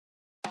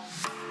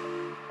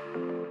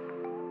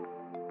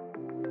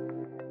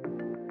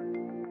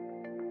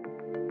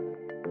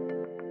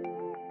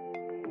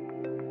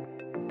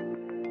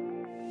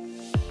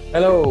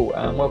Hello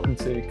and welcome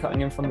to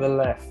Cutting In From the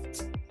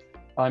Left.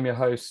 I'm your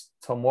host,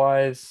 Tom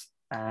Wise,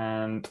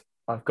 and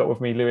I've got with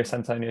me Luis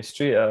Antonio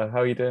Streeter. How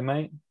are you doing,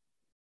 mate?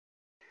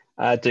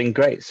 Doing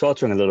great.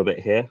 Sweltering a little bit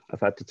here. I've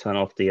had to turn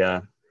off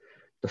the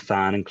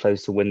fan and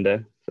close the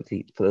window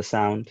for the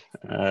sound.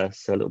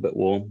 So a little bit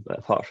warm, but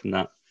apart from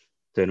that,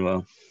 doing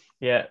well.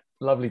 Yeah,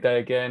 lovely day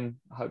again.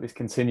 I hope this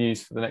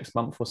continues for the next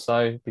month or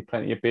so. Be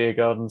plenty of beer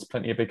gardens,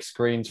 plenty of big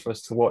screens for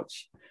us to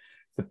watch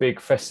the big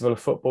festival of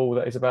football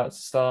that is about to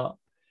start.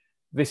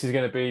 This is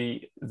going to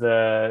be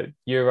the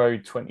Euro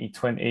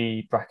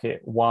 2020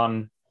 bracket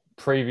one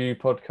preview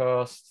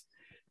podcast.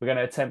 We're going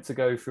to attempt to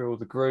go through all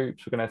the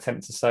groups. We're going to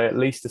attempt to say at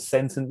least a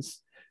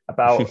sentence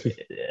about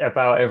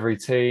about every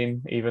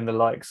team, even the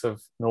likes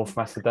of North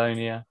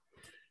Macedonia.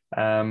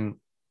 And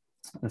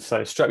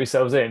so strap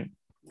yourselves in,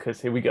 because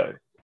here we go.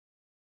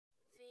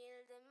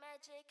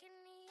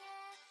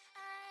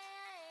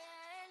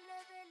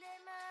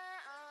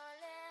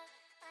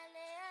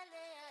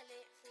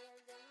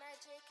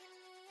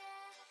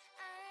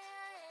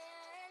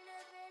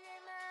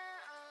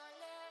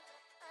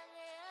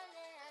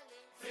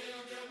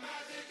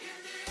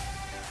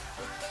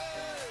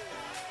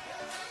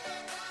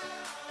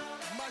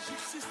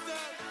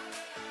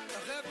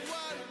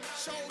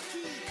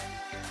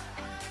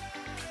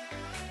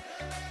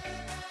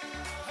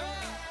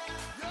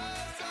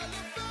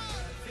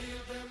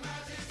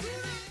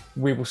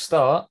 We will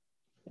start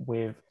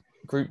with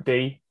Group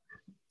D.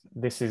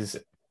 This is,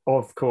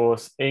 of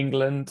course,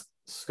 England,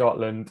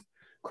 Scotland,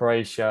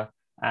 Croatia,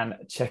 and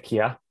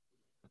Czechia.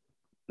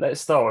 Let's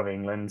start with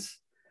England.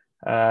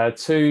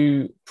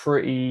 Two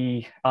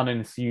pretty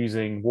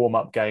unenthusing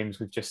warm-up games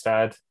we've just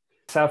had.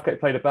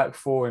 Southgate played a back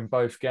four in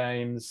both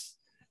games.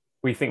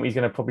 We think he's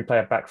going to probably play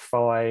a back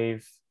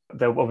five.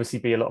 There'll obviously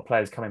be a lot of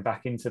players coming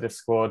back into the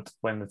squad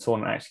when the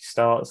tournament actually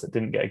starts that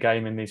didn't get a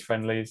game in these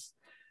friendlies.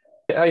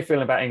 How are you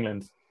feeling about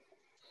England?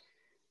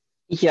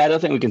 Yeah, I don't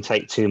think we can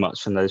take too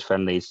much from those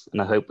friendlies,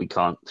 and I hope we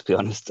can't, to be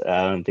honest,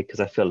 because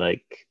I feel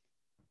like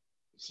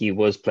he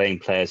was playing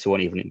players who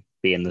won't even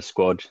be in the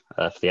squad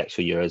for the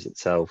actual Euros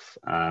itself.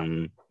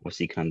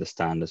 Obviously, you can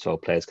understand as well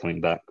players coming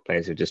back,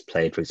 players who just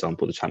played, for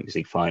example, the Champions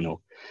League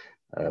final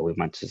with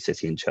Manchester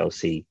City and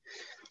Chelsea,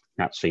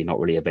 actually not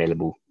really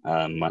available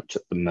much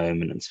at the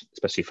moment, and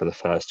especially for the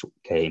first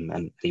game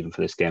and even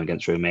for this game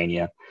against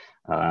Romania.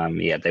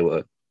 They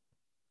were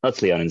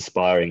utterly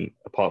uninspiring,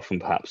 apart from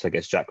perhaps, I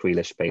guess, Jack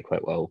Grealish played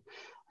quite well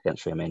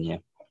against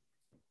Romania.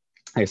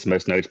 I guess the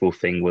most notable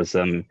thing was,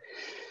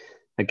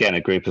 again,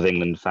 a group of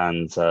England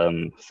fans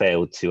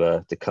failed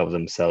to cover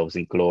themselves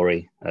in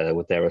glory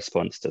with their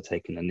response to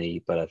taking a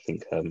knee. But I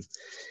think,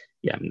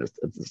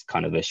 this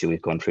kind of issue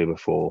we've gone through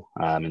before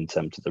in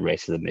terms of the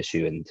racism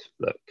issue. And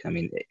look, I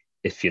mean,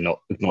 if you're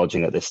not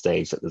acknowledging at this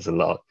stage that there's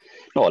not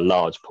a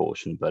large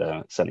portion,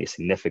 but certainly a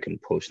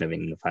significant portion of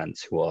England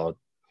fans who are,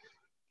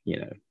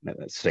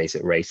 let's face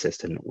it,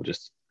 racist, and will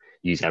just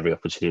use every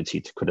opportunity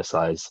to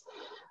criticize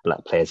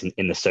black players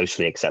in the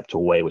socially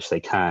acceptable way which they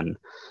can,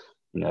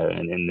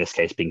 and in this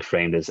case being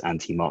framed as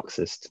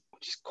anti-Marxist,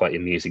 which is quite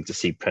amusing to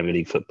see Premier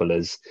League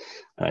footballers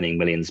earning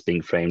millions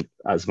being framed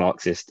as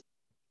Marxist.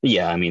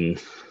 Yeah, I mean,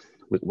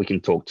 we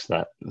can talk to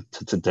that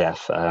to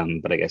death,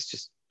 but I guess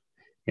just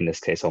in this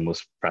case,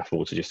 almost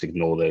preferable to just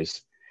ignore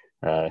those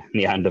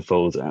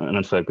Neanderthals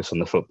and focus on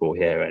the football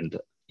here. And,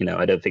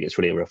 I don't think it's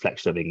really a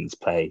reflection of England's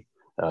play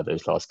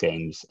those last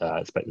games. I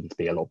expect them to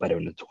be a lot better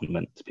in the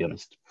tournament, to be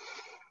honest.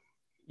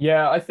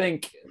 Yeah, I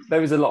think there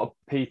was a lot of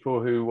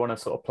people who want to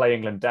sort of play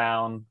England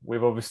down.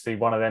 We've obviously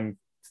one of them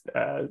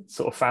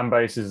sort of fan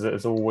bases that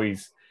is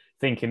always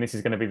thinking this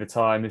is going to be the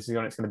time, this is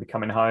when it's going to be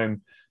coming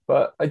home.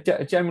 But I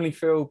generally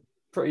feel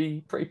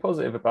pretty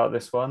positive about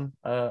this one.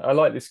 I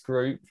like this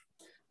group.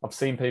 I've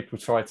seen people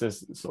try to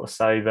sort of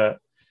say that,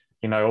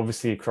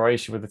 obviously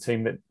Croatia were the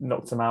team that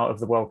knocked them out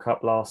of the World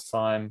Cup last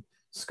time.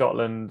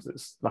 Scotland,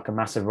 it's like a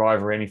massive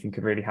rivalry. Anything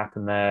could really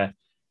happen there.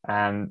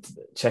 And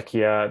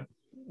Czechia,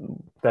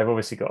 they've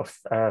obviously got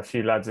a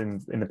few lads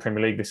in the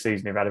Premier League this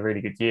season who've had a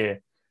really good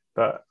year.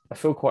 But I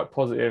feel quite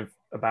positive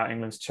about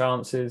England's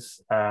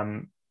chances.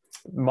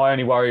 My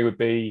only worry would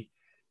be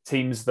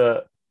teams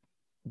that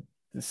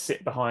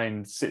sit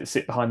behind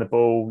the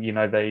ball.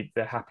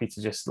 They're happy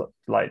to just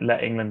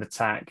let England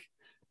attack.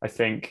 I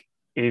think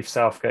if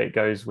Southgate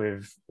goes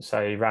with,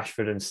 say,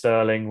 Rashford and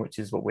Sterling, which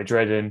is what we're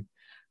dreading,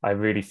 I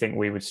really think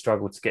we would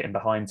struggle to get in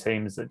behind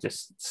teams that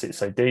just sit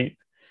so deep.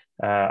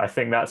 I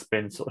think that's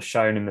been sort of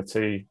shown in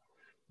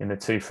the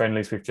two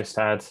friendlies we've just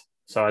had.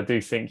 So I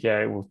do think,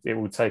 it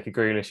will take a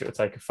Grealish, it will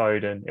take a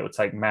Foden, it will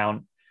take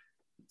Mount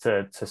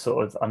to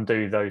sort of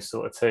undo those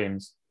sort of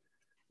teams.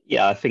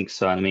 Yeah, I think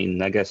so. I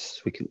mean, I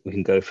guess we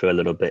can go through a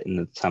little bit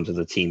in terms of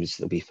the teams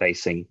they'll be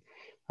facing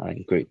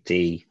in Group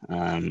D. To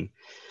be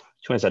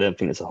honest, I don't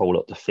think there's a whole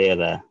lot to fear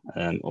there.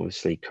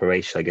 Obviously,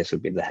 Croatia, I guess,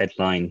 would be the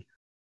headline.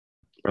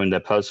 I mean,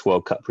 their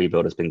post-World Cup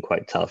rebuild has been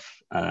quite tough.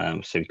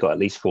 So we've got at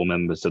least 4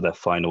 members of their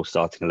final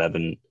starting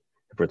 11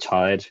 have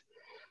retired.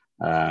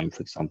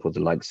 For example,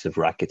 the likes of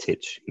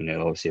Rakitic,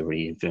 obviously a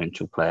really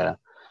influential player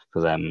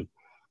for them.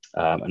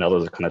 and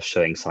others are kind of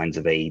showing signs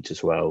of age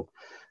as well.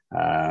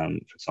 For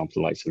example,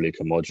 the likes of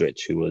Luka Modric,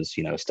 who was,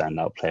 a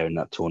standout player in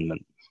that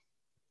tournament.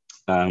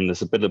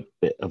 There's a bit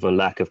of a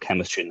lack of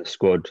chemistry in the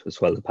squad as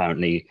well.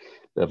 Apparently,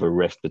 a bit of a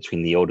rift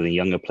between the older and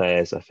younger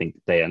players. I think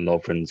Dejan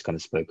Lovren's kind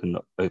of spoken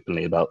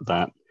openly about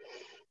that.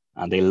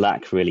 And they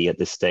lack really at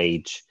this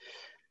stage,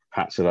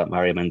 perhaps without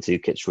Mario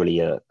Mandzukic, really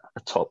a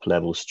top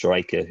level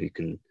striker who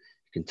can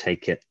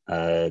take it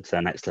to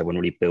the next level and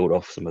really build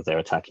off some of their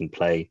attacking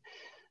play.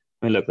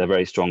 I mean, look, they're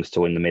very strong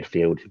still in the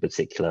midfield in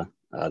particular.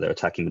 Their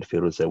attacking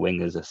midfielders, their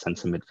wingers, their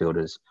centre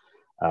midfielders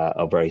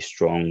are very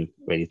strong,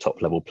 really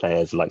top level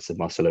players, like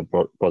Marcelo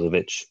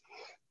Brozovic.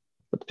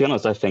 But to be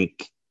honest, I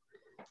think,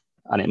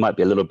 and it might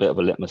be a little bit of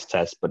a litmus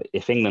test, but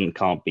if England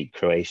can't beat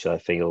Croatia, I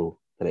feel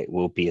that it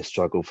will be a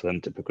struggle for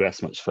them to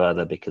progress much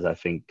further, because I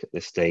think at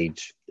this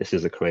stage, this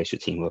is a Croatia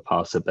team who are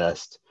past their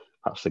best,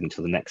 perhaps looking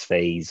to the next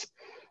phase.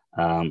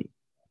 And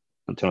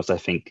to be honest, I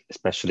think,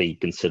 especially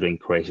considering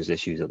Croatia's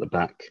issues at the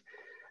back,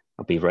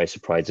 I'd be very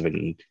surprised if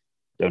England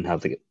don't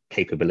have the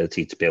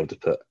capability to be able to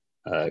put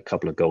a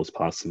couple of goals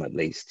past them at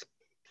least.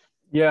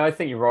 Yeah, I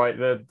think you're right.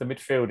 The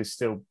midfield is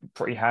still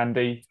pretty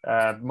handy.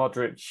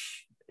 Modric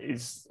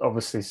is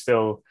obviously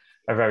still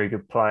a very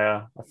good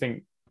player. I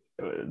think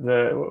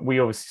we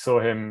obviously saw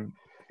him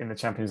in the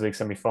Champions League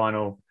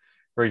semi-final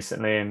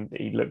recently, and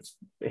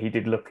he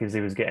did look as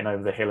he was getting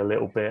over the hill a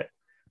little bit.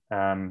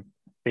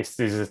 This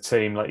is a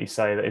team, like you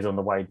say, that is on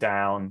the way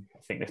down. I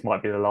think this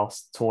might be the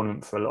last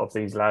tournament for a lot of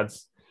these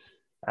lads.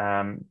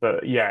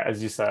 But yeah,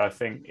 as you say, I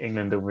think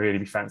England will really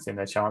be fancying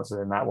their chances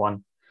in that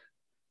one.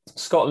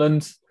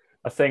 Scotland,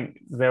 I think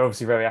they're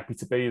obviously very happy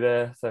to be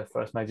there. It's their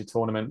first major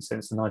tournament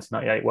since the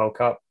 1998 World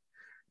Cup.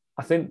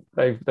 I think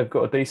they've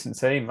got a decent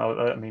team.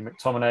 I mean,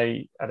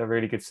 McTominay had a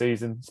really good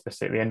season,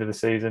 especially at the end of the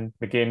season.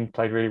 McGinn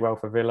played really well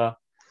for Villa.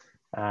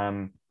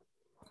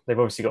 They've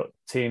obviously got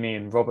Tierney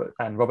and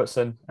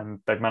Robertson, and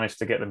they've managed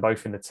to get them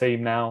both in the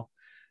team now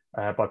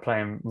by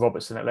playing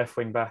Robertson at left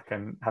wing back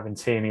and having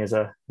Tierney as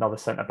another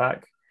centre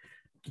back.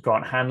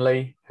 Grant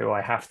Hanley, who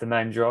I have to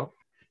name drop.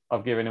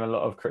 I've given him a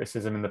lot of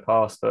criticism in the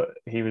past, but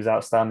he was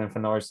outstanding for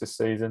Norwich this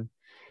season.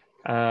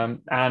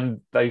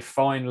 And they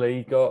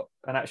finally got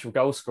an actual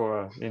goal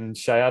scorer in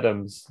Shea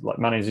Adams, like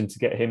managing to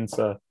get him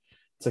to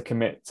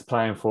commit to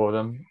playing for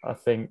them. I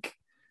think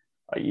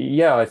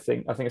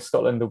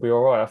Scotland will be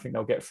all right. I think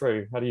they'll get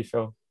through. How do you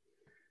feel?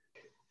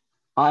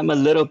 I'm a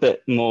little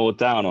bit more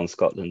down on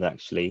Scotland,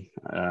 actually.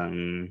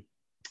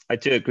 I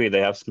do agree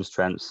they have some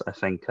strengths. I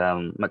think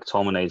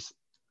McTominay's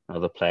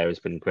another player who's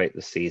been great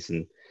this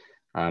season.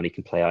 He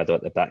can play either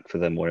at the back for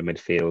them or in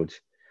midfield.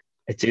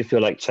 I do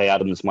feel like Che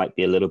Adams might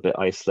be a little bit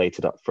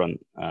isolated up front.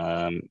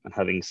 And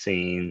having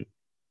seen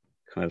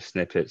kind of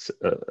snippets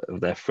of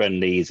their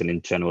friendlies and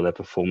in general their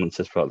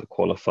performances throughout the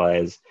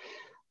qualifiers,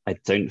 I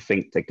don't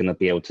think they're going to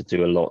be able to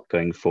do a lot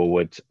going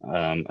forward.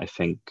 I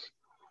think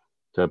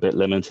they're a bit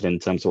limited in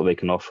terms of what they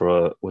can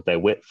offer with their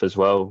width as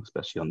well,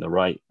 especially on the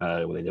right,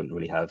 where they don't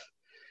really have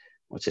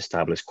much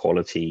established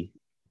quality.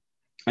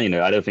 I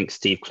don't think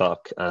Steve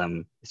Clarke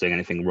is doing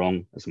anything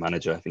wrong as a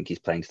manager. I think he's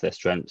playing to their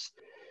strengths.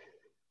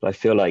 But I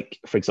feel like,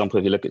 for example,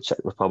 if you look at Czech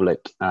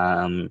Republic,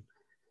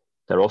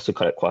 they're also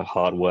quite a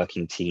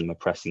hard-working team, a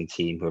pressing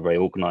team who are very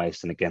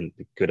organised and, again,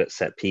 good at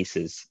set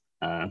pieces.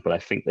 But I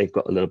think they've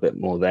got a little bit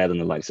more there than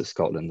the likes of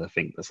Scotland. I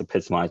think that's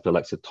epitomised by the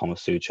likes of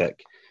Thomas Souček,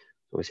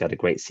 who obviously had a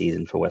great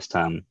season for West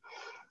Ham.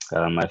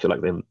 I feel like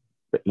they have a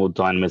bit more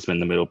dynamism in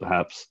the middle,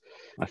 perhaps.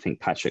 I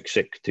think Patrick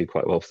Schick could do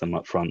quite well for them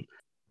up front.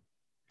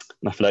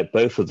 And I feel like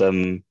both of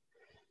them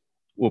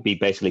will be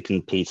basically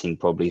competing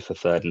probably for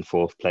third and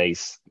fourth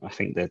place. I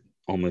think they're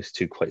almost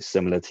two quite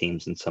similar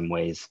teams in some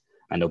ways.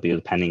 And they'll be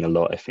depending a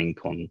lot, I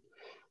think, on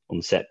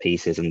set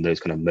pieces and those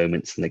kind of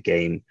moments in the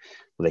game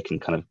where they can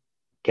kind of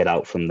get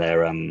out from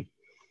their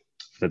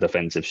the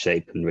defensive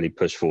shape and really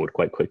push forward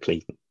quite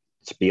quickly.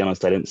 To be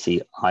honest, I don't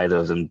see either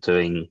of them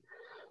doing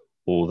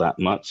all that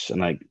much.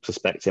 And I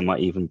suspect it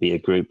might even be a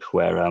group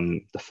where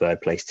the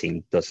third place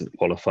team doesn't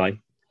qualify.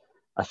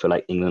 I feel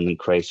like England and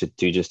Croatia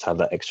do just have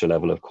that extra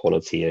level of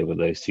quality over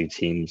those two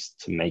teams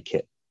to make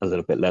it a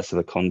little bit less of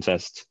a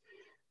contest.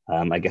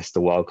 I guess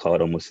the wild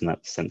card almost in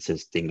that sense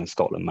is the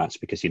England-Scotland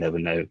match, because you never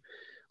know,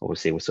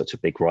 obviously, it was such a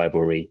big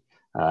rivalry,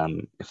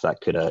 if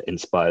that could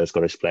inspire the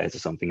Scottish players to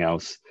something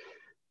else.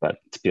 But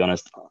to be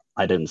honest,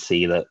 I don't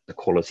see the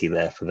quality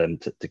there for them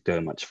to go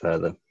much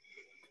further.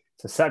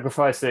 So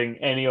sacrificing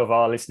any of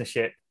our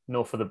listenership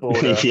north of the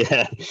border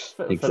yeah,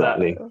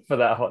 exactly. for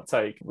that hot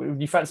take.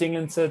 You fancy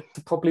England to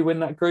probably win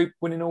that group,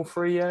 winning all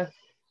three, yeah?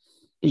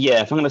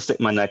 Yeah, if I'm going to stick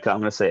my neck out,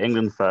 I'm going to say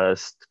England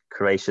first,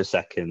 Croatia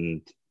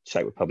second,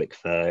 Czech Republic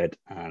third,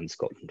 and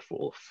Scotland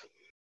fourth.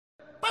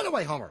 By the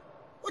way, Homer,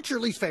 what's your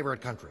least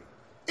favorite country?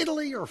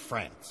 Italy or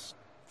France?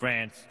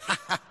 France.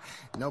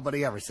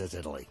 Nobody ever says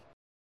Italy.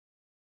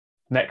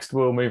 Next,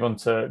 we'll move on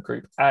to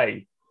Group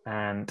A,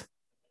 and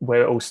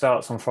where it all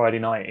starts on Friday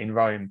night in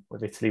Rome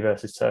with Italy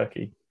versus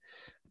Turkey.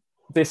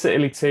 This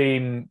Italy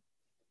team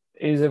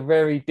is a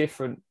very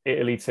different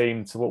Italy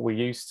team to what we're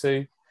used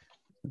to.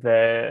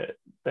 They're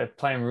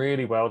playing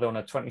really well. They're on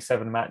a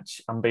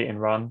 27-match unbeaten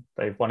run.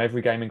 They've won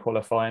every game in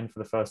qualifying for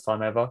the first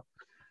time ever.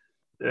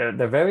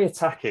 They're very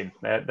attacking.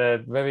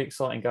 They're very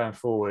exciting going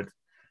forward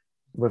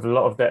with a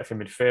lot of depth in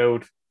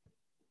midfield.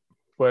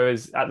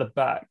 Whereas at the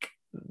back,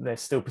 they're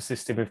still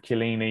persisting with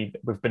Chiellini,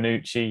 with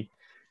Bonucci.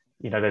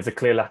 There's a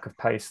clear lack of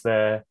pace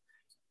there.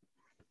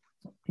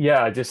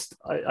 Yeah,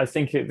 I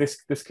think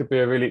this could be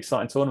a really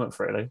exciting tournament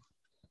for Italy.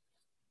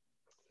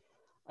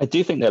 I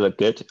do think they look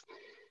good.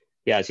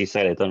 Yeah, as you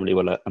say, they've done really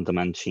well under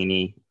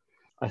Mancini.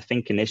 I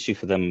think an issue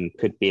for them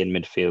could be in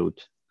midfield.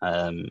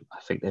 I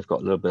think they've got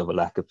a little bit of a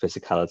lack of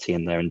physicality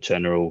in there in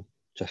general,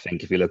 which I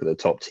think if you look at the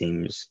top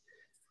teams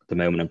at the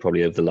moment and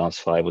probably over the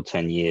last 5 or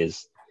 10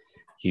 years,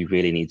 you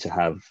really need to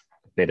have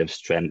a bit of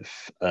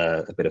strength,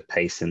 a bit of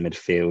pace in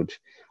midfield,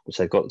 which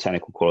they've got the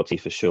technical quality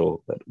for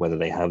sure, but whether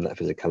they have that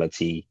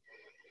physicality,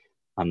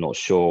 I'm not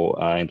sure.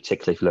 In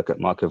particular, if you look at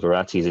Marco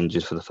Verratti's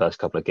injured for the first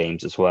couple of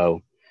games as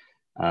well.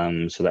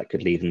 So that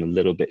could leave them a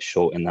little bit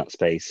short in that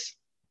space.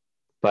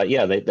 But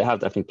yeah, they have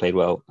definitely played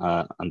well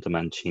under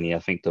Mancini. I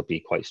think they'll be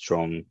quite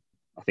strong.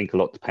 I think a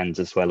lot depends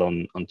as well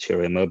on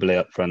Ciro Immobile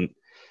up front.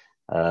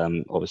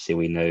 Obviously,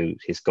 we know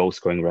his goal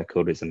scoring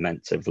record is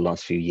immense over the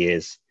last few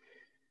years,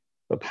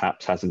 but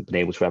perhaps hasn't been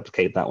able to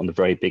replicate that on the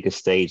very biggest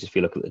stage. If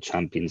you look at the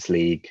Champions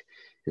League,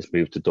 his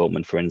move to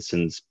Dortmund, for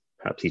instance,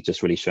 perhaps he's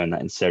just really shown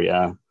that in Serie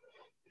A.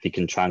 If he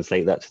can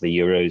translate that to the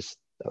Euros,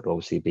 that would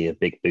obviously be a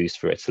big boost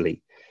for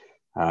Italy.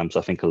 So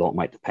I think a lot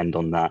might depend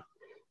on that.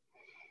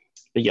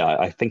 But yeah,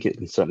 I think it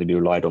can certainly be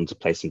relied on to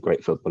play some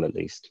great football at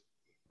least.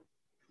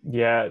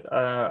 Yeah,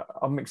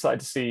 I'm excited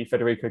to see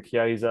Federico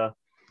Chiesa.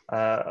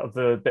 Of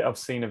the bit I've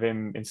seen of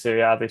him in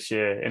Serie A this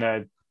year, in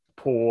a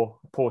poor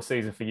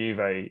season for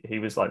Juve, he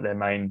was like their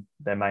main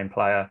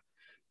player,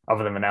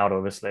 other than Ronaldo,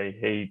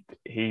 obviously.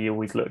 He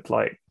always looked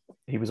like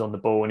he was on the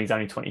ball, and he's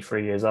only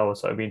 23 years old,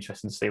 so it'll be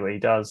interesting to see what he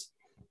does.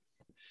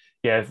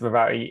 Yeah,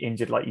 Verratti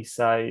injured, like you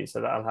say,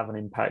 so that'll have an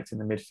impact in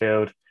the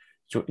midfield.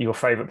 Your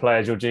favourite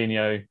player,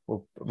 Jorginho,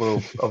 will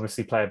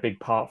obviously play a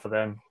big part for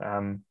them.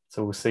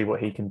 So we'll see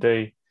what he can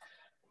do.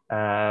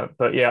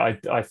 But yeah,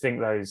 I think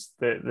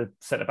the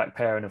centre back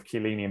pairing of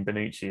Chiellini and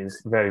Bonucci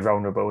is very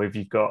vulnerable if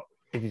you've got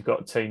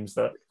teams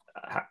that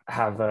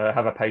have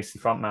a pacey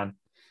front man.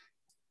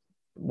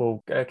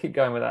 We'll keep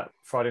going with that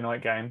Friday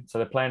night game. So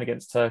they're playing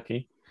against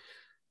Turkey.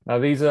 Now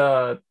these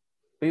are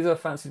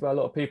fancied by a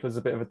lot of people as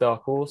a bit of a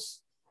dark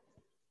horse.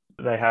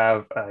 They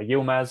have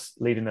Yilmaz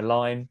leading the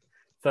line,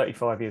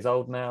 35 years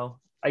old now,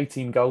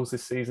 18 goals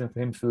this season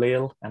for him for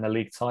Lille and a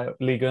Ligue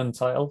 1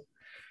 title.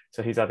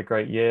 So he's had a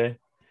great year.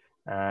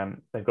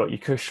 They've got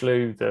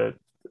Yukuşlu,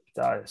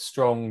 the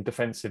strong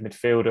defensive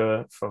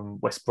midfielder from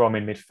West Brom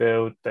in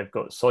midfield. They've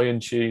got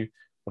Soyuncu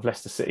of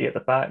Leicester City at the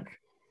back.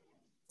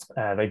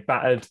 They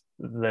battered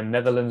the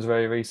Netherlands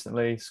very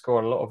recently,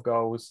 scored a lot of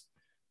goals,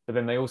 but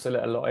then they also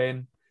let a lot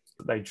in.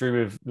 They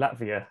drew with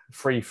Latvia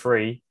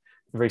 3-3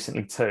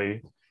 recently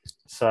too.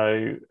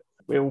 So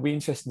it will be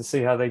interesting to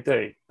see how they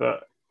do.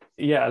 But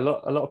yeah, a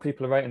lot of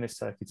people are rating this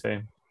Turkey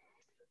team.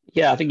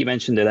 Yeah, I think you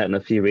mentioned it in a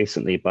few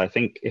recently, but I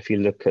think if you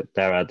look at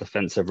their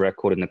defensive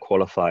record in the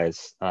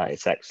qualifiers,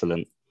 it's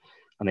excellent.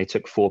 And they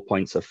took 4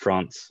 points of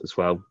France as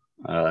well,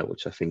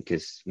 which I think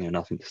is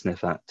nothing to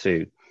sniff at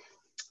too.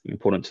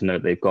 Important to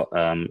note, they've got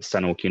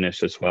Stanor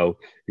Kunis as well,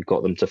 who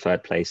got them to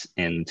third place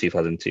in the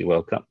 2002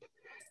 World Cup.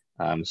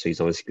 So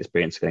he's obviously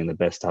experienced getting the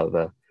best out of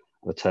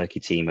a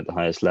Turkey team at the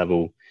highest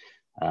level.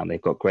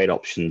 They've got great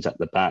options at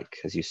the back,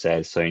 as you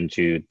said,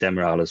 Soyuncu,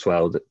 Demiral as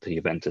well, the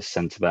Juventus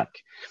centre-back,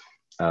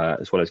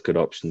 as well as good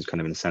options kind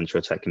of in the centre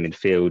attacking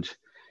midfield.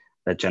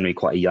 They're generally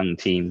quite a young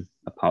team,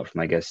 apart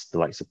from, I guess, the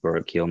likes of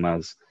Burak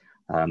Yilmaz.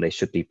 They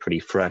should be pretty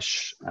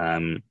fresh.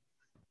 I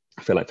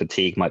feel like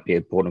fatigue might be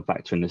an important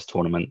factor in this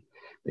tournament.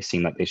 They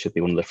seem like they should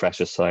be one of the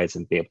fresher sides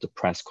and be able to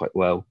press quite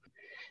well.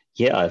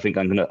 Yeah, I think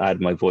I'm going to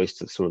add my voice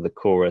to sort of the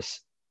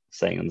chorus,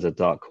 saying as a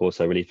dark horse,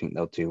 I really think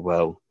they'll do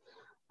well.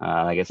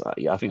 I guess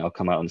I think I'll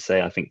come out and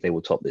say I think they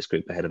will top this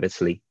group ahead of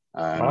Italy.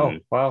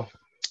 Wow!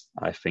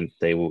 I think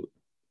they will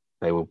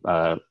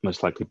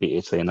most likely beat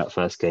Italy in that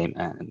first game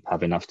and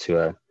have enough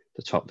to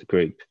top the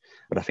group.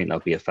 But I think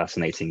that'll be a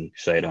fascinating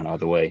showdown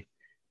either way.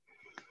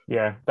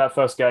 Yeah, that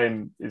first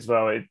game as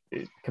well,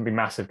 it can be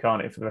massive,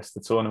 can't it, for the rest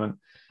of the tournament?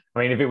 I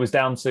mean, if it was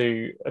down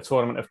to a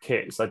tournament of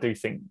kits, I do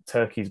think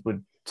Turkey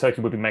would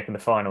be making the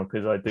final,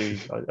 because I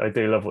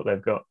do love what they've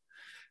got.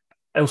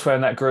 Elsewhere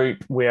in that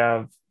group, we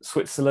have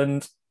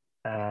Switzerland.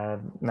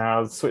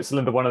 Now,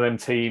 Switzerland are one of them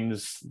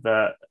teams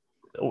that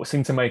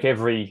seem to make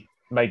every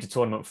major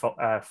tournament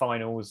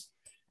finals,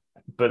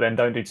 but then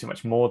don't do too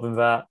much more than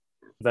that.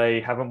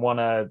 They haven't won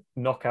a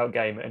knockout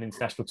game at an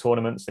international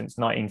tournament since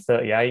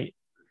 1938,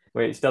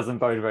 which doesn't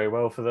bode very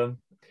well for them.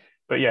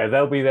 But yeah,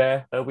 they'll be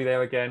there. They'll be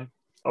there again.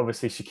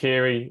 Obviously,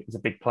 Shaqiri is a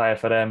big player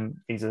for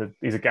them. He's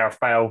a Gareth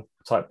Bale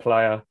type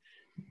player,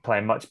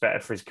 playing much better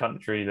for his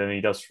country than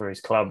he does for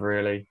his club,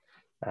 really.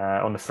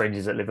 On the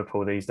fringes at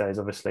Liverpool these days,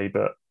 obviously,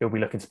 but he'll be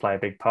looking to play a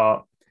big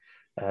part.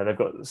 They've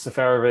got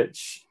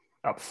Seferovic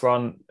up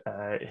front.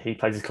 He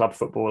plays his club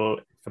football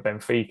for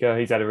Benfica.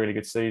 He's had a really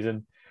good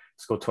season,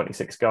 scored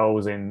 26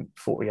 goals in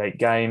 48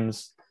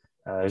 games.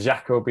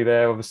 Xhaka will be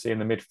there, obviously, in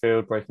the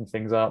midfield, breaking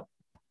things up.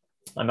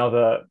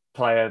 Another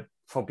player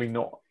probably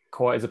not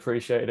quite as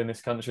appreciated in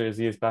this country as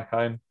he is back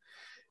home.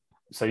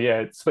 So,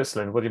 yeah,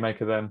 Switzerland, what do you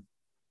make of them?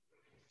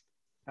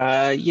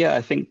 Yeah,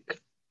 I think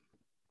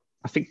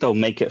they'll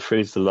make it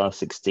through to the last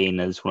 16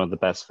 as one of the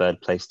best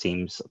third place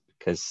teams,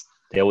 because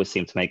they always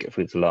seem to make it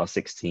through to the last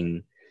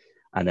 16.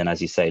 And then,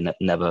 as you say,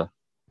 never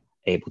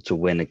able to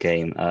win a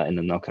game in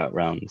the knockout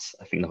rounds.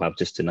 I think they'll have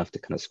just enough to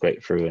kind of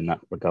scrape through in that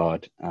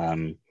regard.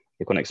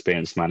 They've got an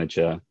experienced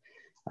manager.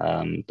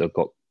 They've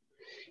got,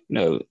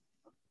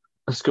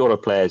 a squad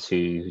of players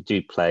who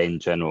do play in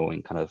general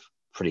in kind of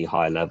pretty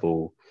high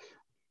level,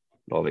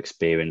 a lot of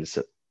experience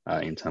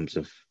in terms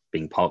of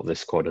being part of this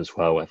squad as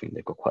well. I think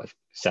they've got quite a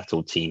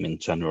settled team in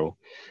general,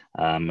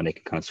 and they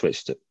can kind of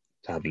switch to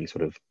having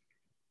sort of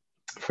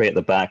three at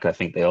the back. I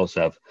think they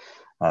also have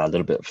a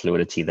little bit of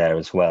fluidity there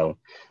as well.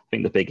 I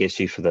think the big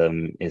issue for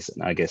them is,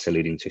 I guess,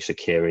 alluding to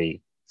Shaqiri,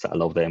 is that a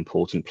lot of their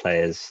important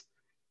players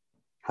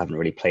haven't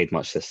really played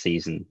much this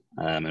season,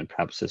 and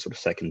perhaps a sort of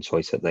second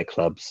choice at their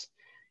clubs,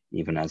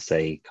 even as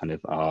they kind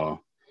of are,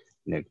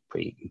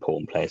 pretty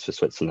important players for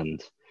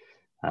Switzerland.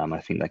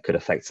 I think that could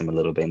affect them a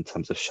little bit in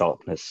terms of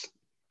sharpness.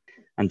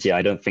 And yeah,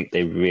 I don't think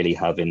they really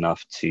have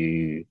enough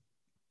to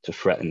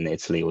threaten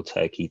Italy or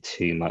Turkey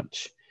too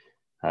much.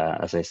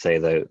 As I say,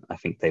 though, I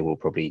think they will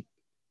probably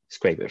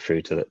scrape it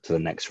through to the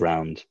next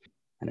round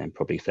and then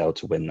probably fail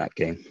to win that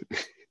game.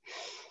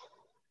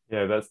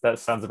 Yeah, that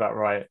sounds about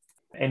right.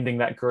 Ending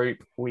that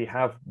group, we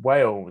have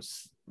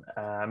Wales,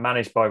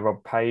 managed by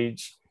Rob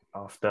Page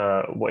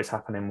after what is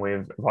happening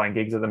with Ryan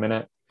Giggs at the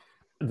minute.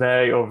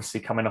 They're obviously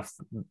coming off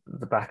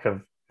the back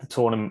of the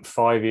tournament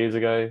 5 years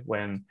ago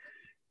when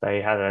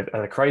they had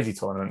a crazy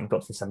tournament and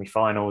got to the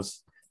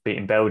semi-finals,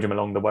 beating Belgium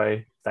along the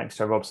way, thanks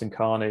to Robson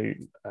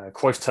Kanu.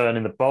 Cruyff's turn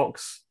in the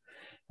box.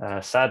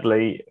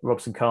 Sadly,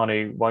 Robson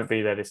Kanu won't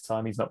be there this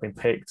time. He's not been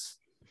picked.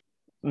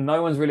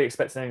 No one's really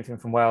expecting anything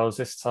from Wales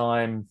this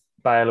time.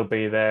 Bale will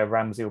be there.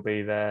 Ramsey will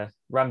be there.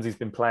 Ramsey's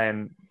been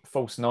playing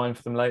false nine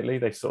for them lately.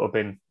 They've sort of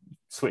been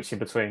switching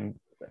between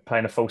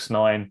playing a false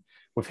nine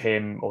with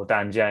him or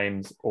Dan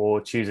James,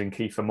 or choosing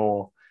Kiefer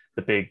Moore,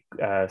 the big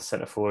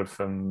centre forward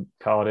from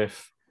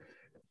Cardiff.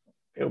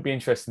 It'll be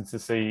interesting to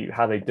see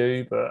how they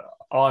do, but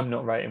I'm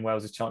not rating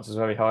Wales' chances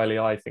very highly.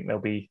 I think they'll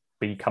be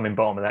coming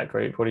bottom of that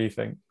group. What do you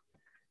think?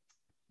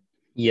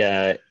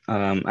 Yeah,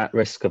 at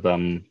risk of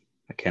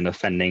again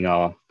offending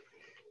our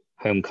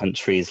home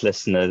countries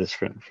listeners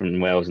from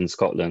Wales and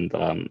Scotland,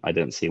 I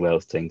don't see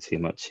Wales doing too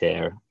much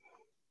here.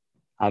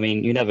 I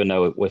mean, you never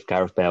know with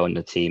Gareth Bale in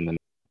the team, and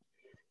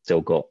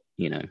still got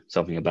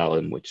something about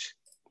him which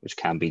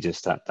can be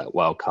just that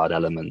wild card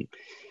element.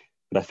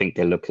 But I think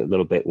they look a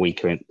little bit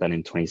weaker than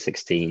in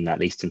 2016, at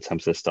least in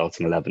terms of the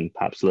starting 11,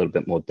 perhaps a little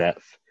bit more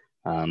depth.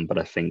 But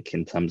I think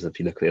in terms of, if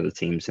you look at the other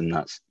teams in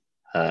that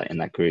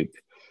group,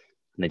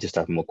 and they just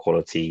have more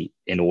quality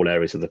in all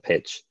areas of the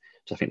pitch.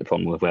 So I think the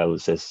problem with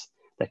Wales is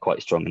they're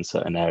quite strong in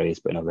certain areas,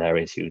 but in other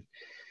areas you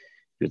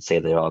would say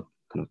there are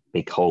kind of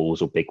big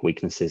holes or big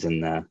weaknesses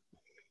in there.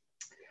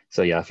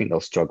 So yeah, I think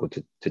they'll struggle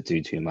to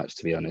do too much,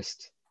 to be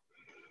honest.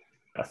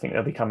 I think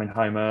they'll be coming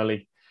home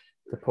early,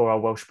 the poor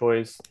old Welsh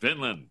boys.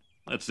 Finland,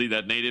 let's see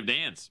that native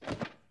dance.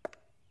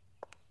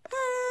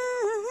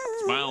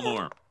 Smile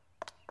more.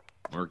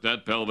 Work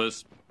that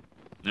pelvis.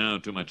 No,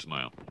 too much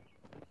smile.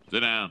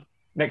 Sit down.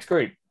 Next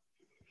group,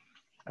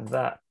 and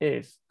that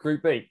is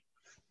Group B.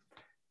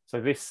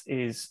 So this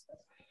is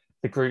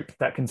the group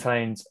that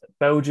contains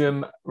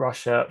Belgium,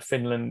 Russia,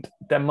 Finland,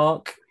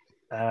 Denmark.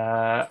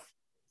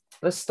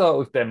 Let's start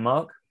with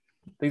Denmark.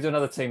 These are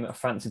another team that are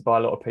fancied by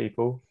a lot of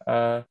people.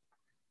 I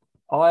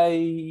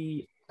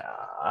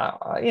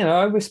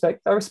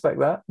respect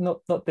that.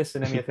 Not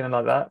dissing anything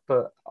like that,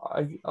 but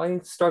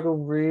I struggle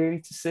really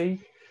to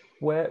see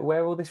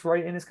where all this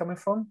rating is coming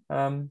from.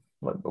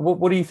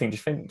 What do you think? Do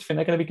you think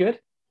they're going to be good?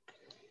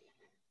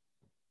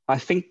 I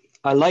think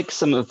I like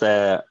some of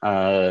their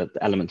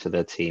elements of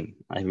their team.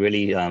 I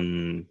really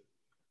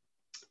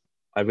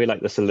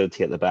like the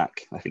solidity at the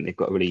back. I think they've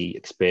got a really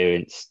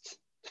experienced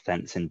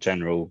defense in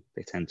general.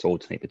 They tend to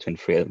alternate between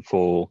 3 and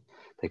 4.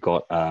 They've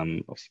got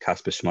obviously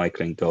Kasper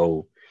Schmeichel in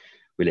goal,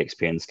 really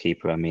experienced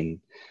keeper. I mean,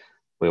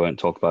 we won't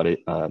talk about it,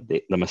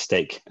 the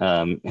mistake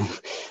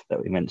that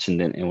we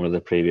mentioned in one of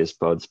the previous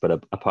pods.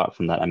 But apart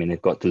from that, I mean,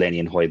 they've got Delaney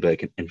and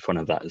Højbjerg in front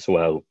of that as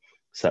well.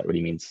 So that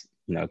really means,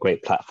 a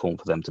great platform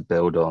for them to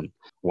build on,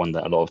 one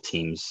that a lot of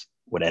teams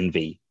would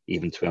envy.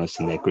 Even, to be honest,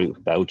 in their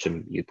group,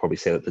 Belgium, you'd probably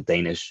say that the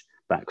Danish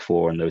back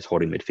four and those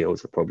holding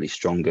midfields are probably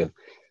stronger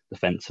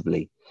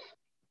defensively.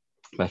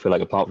 But I feel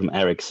like apart from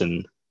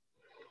Eriksen,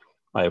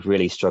 I have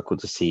really struggled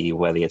to see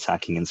where the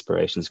attacking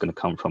inspiration is going to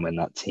come from in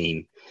that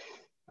team.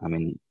 I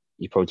mean,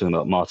 you're probably talking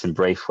about Martin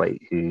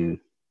Braithwaite, who,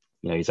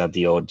 he's had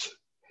the odd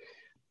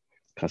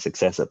kind of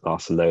success at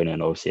Barcelona,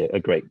 and obviously a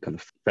great kind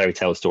of fairy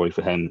tale story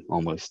for him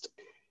almost.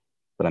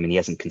 But I mean, he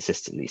hasn't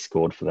consistently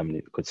scored for them,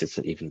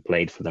 consistently even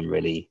played for them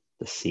really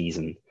this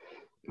season.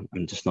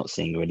 I'm just not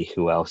seeing really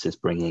who else is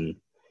bringing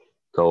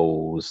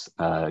goals,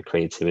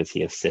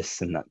 creativity,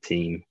 assists in that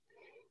team.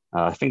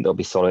 I think they'll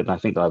be solid, and I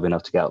think they'll have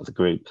enough to get out of the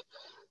group.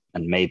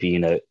 And maybe,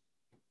 you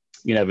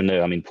never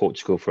know. I mean,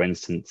 Portugal, for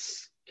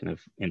instance, kind of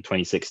in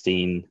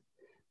 2016,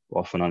 were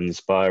often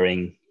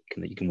uninspiring.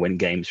 You can win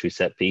games through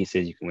set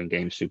pieces. You can win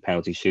games through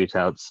penalty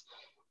shootouts.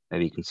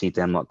 Maybe you can see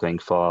Denmark going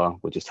far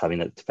with just having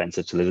that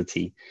defensive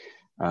solidity.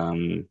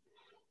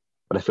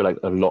 But I feel like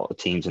a lot of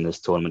teams in this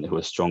tournament who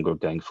are stronger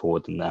going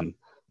forward than them,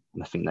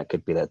 and I think that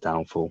could be their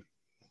downfall.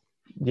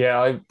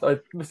 Yeah,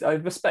 I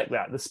respect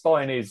that. The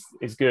spine is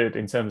good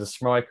in terms of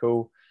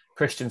Schmeichel.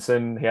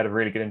 Christensen, he had a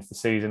really good end to the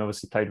season,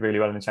 obviously played really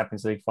well in the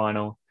Champions League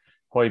final.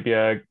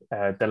 Højbjerg,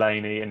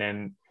 Delaney, and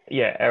then,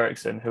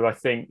 Ericsson, who I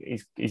think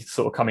he's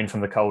sort of coming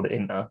from the cold at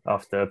Inter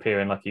after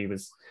appearing like he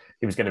was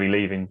going to be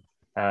leaving.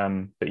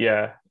 But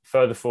yeah,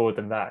 further forward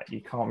than that,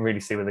 you can't really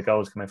see where the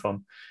goal's coming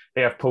from.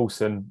 They have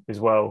Poulsen as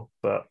well,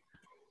 but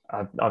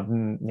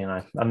I'm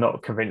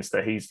not convinced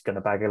that he's going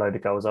to bag a load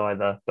of goals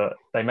either. But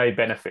they may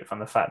benefit from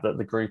the fact that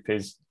the group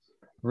is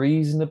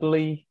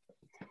reasonably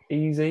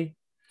easy.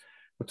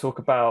 We'll talk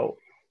about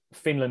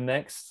Finland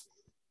next.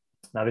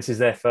 Now, this is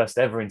their first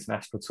ever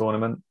international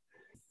tournament.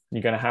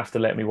 You're going to have to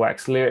let me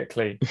wax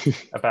lyrically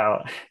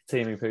about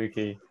Teemu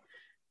Pukki.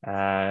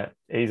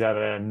 He's had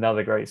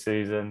another great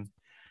season.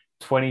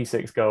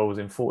 26 goals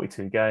in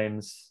 42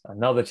 games.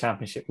 Another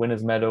championship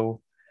winners'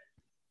 medal.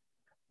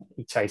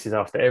 He chases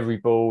after every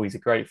ball. He's a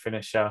great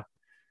finisher.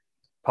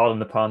 Pardon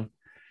the pun.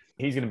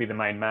 He's going to be the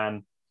main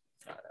man.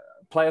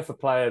 Player for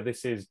player,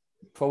 this is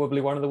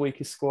probably one of the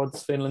weakest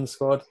squads, Finland's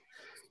squad.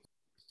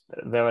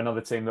 They're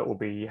another team that will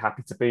be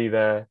happy to be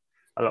there.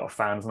 A lot of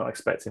fans not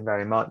expecting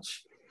very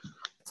much.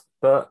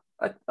 But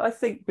I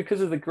think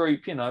because of the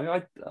group, I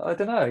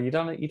don't know. You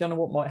don't know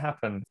what might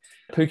happen.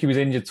 Pukki was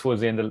injured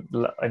towards the end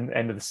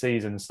of the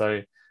season,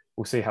 so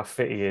we'll see how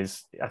fit he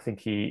is. I think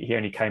he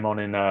only came on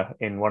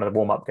in one of the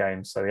warm-up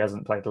games, so he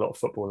hasn't played a lot of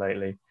football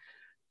lately.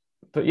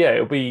 But yeah,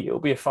 it'll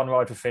be a fun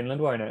ride for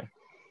Finland, won't it?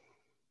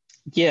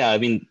 Yeah, I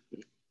mean,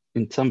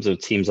 in terms of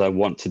teams I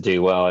want to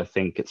do well, I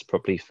think it's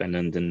probably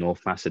Finland and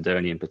North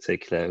Macedonia in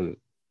particular, who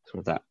sort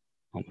of that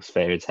almost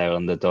fairy tale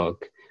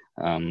underdog.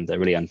 They're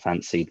really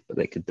unfancied, but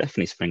they could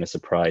definitely spring a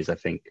surprise, I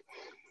think.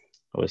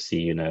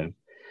 Obviously, Teemu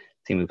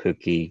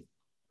Pukki,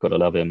 got to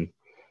love him.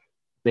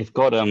 They've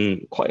got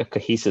quite a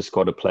cohesive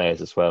squad of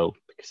players as well,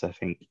 because I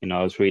think,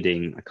 I was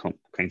reading, I can't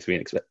claim to be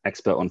an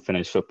expert on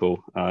Finnish football,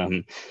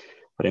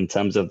 but in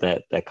terms of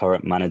their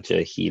current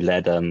manager, he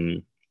led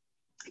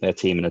their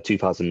team in the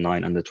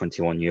 2009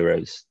 under-21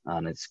 Euros,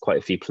 and it's quite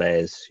a few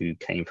players who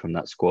came from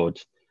that squad.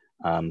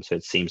 So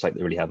it seems like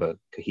they really have a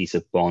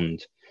cohesive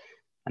bond,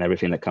 and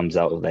everything that comes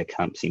out of their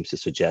camp seems to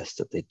suggest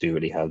that they do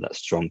really have that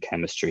strong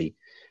chemistry.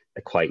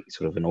 They're quite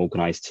sort of an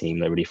organized team.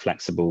 They're really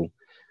flexible.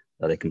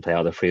 They can play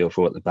either 3 or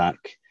 4 at the back.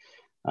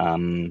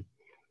 And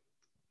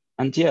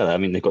yeah, I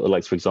mean, they've got the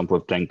likes, for example,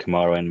 of Glenn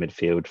Kamara in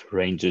midfield for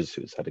Rangers,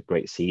 who's had a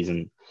great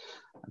season.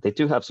 They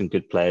do have some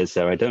good players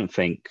there. I don't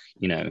think,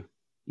 you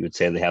would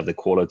say they have the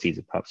quality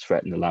to perhaps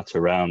threaten the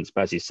latter rounds.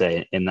 But as you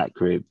say, in that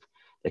group,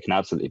 they can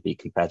absolutely be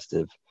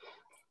competitive.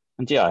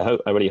 And yeah,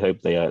 I really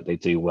hope they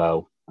do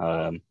well.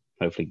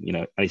 Hopefully,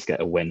 at least get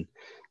a win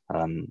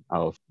out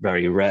of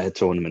very rare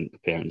tournament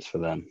appearance for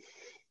them.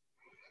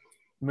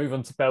 Move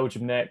on to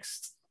Belgium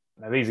next.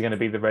 Now, these are going to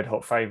be the red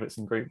hot favourites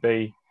in Group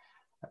B.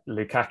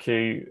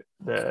 Lukaku,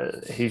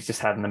 he's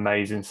just had an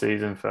amazing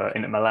season for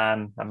Inter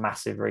Milan, a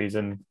massive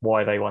reason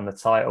why they won the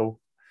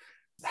title.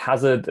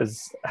 Hazard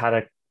has had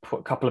a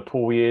couple of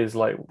poor years,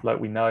 like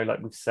we know,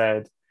 like we've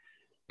said.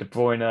 De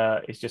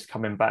Bruyne is just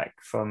coming back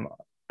from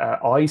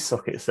eye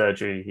socket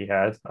surgery he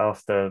had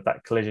after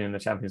that collision in the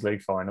Champions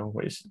League final,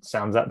 which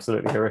sounds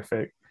absolutely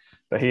horrific.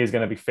 But he is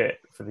going to be fit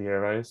for the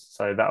Euros,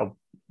 so that'll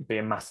be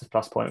a massive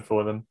plus point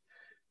for them.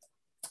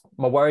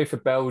 My worry for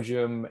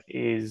Belgium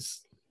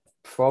is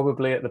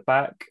probably at the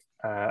back,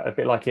 a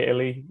bit like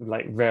Italy,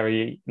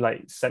 very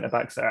centre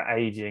backs that are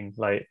aging,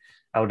 like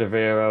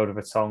Alderweireld,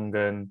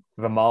 Vertonghen,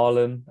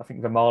 Vermaelen. I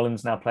think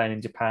Vermaelen's now playing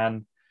in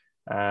Japan.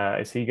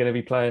 Is he going to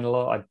be playing a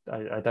lot?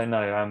 I don't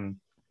know.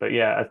 But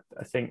yeah,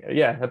 I think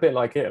a bit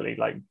like Italy,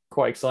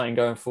 quite exciting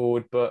going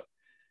forward, but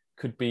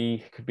could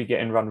be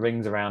getting run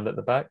rings around at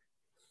the back.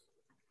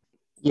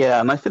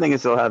 Yeah, my feeling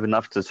is they'll have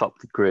enough to top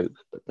the group,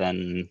 but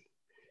then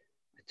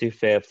I do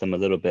fear for them a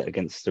little bit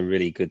against the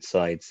really good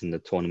sides in the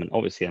tournament.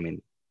 Obviously, I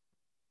mean,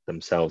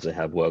 themselves, they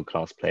have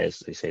world-class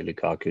players. They say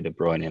Lukaku, De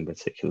Bruyne in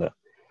particular.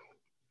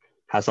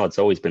 Hazard's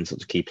always been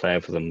such a key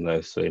player for them, though,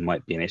 so it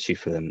might be an issue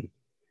for them.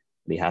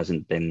 He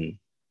hasn't been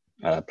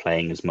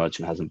playing as much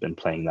and hasn't been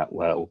playing that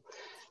well.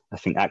 I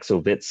think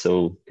Axel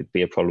Witsel could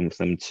be a problem for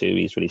them too.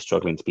 He's really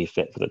struggling to be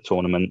fit for the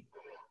tournament.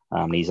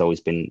 He's always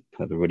been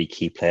kind of a really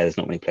key player. There's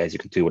not many players who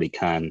can do what he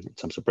can in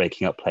terms of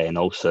breaking up play and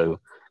also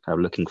kind of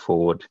looking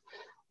forward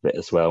a bit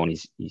as well. And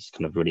he's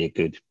kind of really a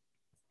good,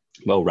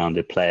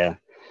 well-rounded player.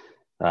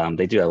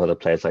 They do have other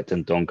players like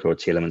Dendoncker or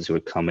Tielemans who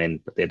would come in,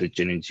 but they're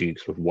genuinely do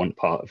sort of one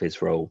part of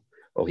his role,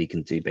 or he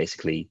can do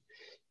basically,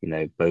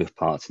 both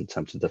parts in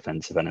terms of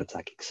defensive and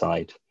attacking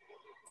side.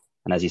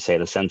 And as you say,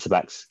 the centre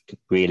backs could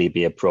really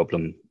be a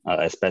problem,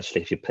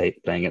 especially if you're playing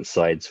against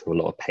sides with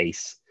a lot of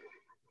pace.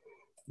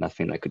 And I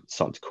think that could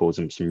start to cause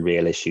them some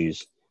real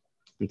issues.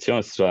 And to be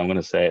honest, as well, I'm going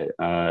to say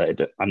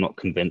I'm not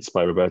convinced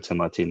by Roberto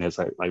Martinez.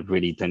 I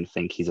really don't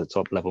think he's a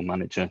top level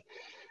manager.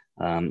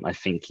 I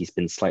think he's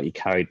been slightly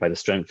carried by the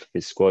strength of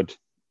his squad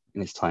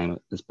in his time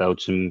as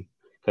Belgium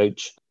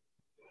coach.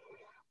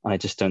 I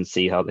just don't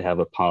see how they have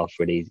a path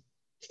really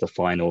to the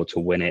final to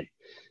win it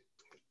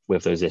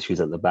with those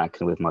issues at the back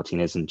and with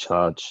Martinez in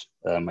charge.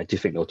 I do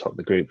think they'll top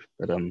the group,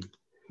 but I'm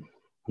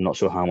not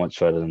sure how much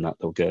further than that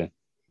they'll go.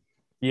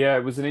 Yeah,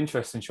 it was an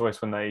interesting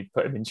choice when they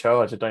put him in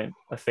charge. I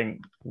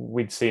think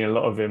we'd seen a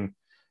lot of him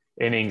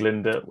in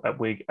England at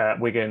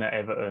Wigan, at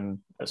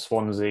Everton, at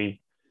Swansea,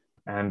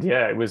 and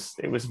yeah, it was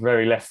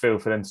very left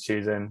field for them to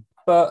choose him.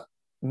 But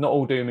not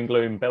all doom and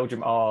gloom.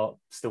 Belgium are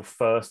still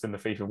first in the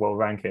FIFA World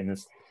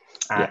Rankings,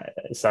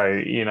 so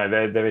you know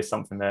there is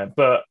something there.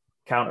 But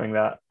countering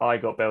that, I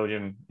got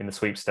Belgium in the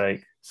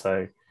sweepstake,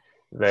 so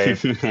they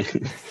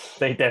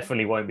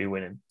definitely won't be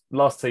winning.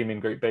 Last team in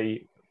Group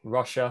B,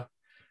 Russia.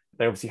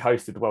 They obviously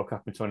hosted the World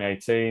Cup in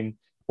 2018,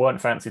 weren't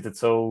fancied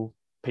at all.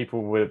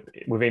 People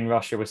within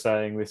Russia were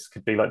saying this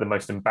could be like the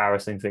most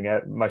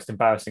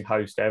embarrassing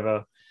host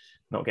ever,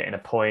 not getting a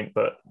point,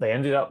 but they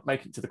ended up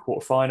making it to the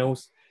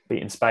quarterfinals,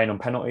 beating Spain on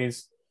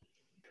penalties.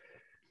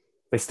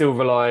 They still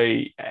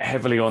rely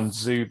heavily on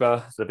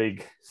Zuba, the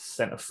big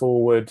centre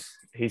forward.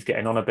 He's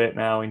getting on a bit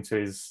now into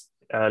his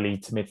early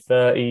to mid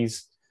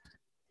 30s.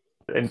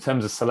 In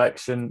terms of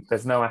selection,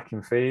 there's no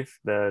Akinfeev,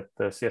 the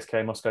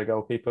CSKA Moscow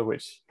goalkeeper,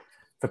 which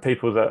for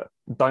people that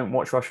don't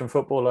watch Russian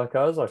football like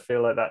us, I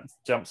feel like that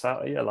jumps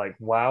out at you. Like,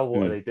 wow,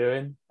 what are they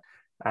doing?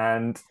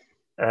 And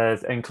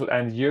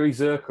Yuri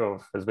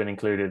Zirkov has been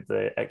included,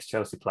 the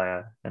ex-Chelsea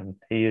player, and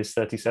he is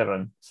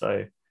 37.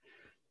 So,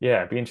 yeah,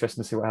 it'd be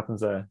interesting to see what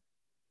happens there.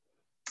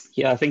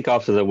 Yeah, I think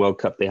after the World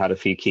Cup, they had a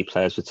few key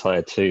players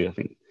retire too. I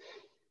think,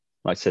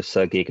 like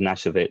Sergei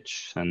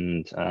Ignashevich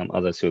and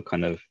others who are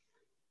kind of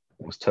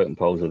was totem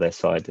poles of their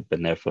side, have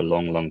been there for a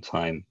long, long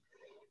time,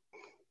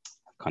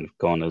 kind of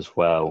gone as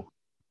well.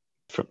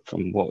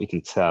 From what we can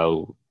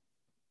tell,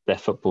 their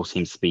football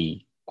seems to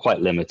be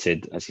quite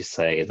limited. As you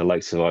say, the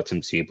likes of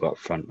Artem Zuba up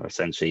front are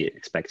essentially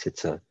expected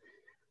to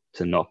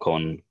knock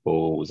on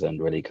balls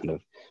and really kind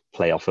of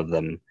play off of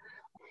them.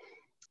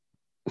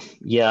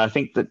 Yeah, I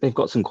think that they've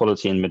got some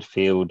quality in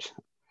midfield,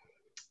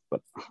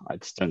 but I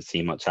just don't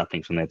see much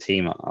happening from their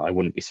team. I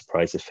wouldn't be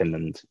surprised if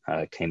Finland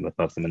came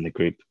above them in the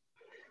group.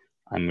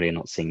 I'm really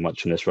not seeing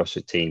much from this Russia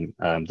team.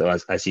 Though,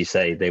 as you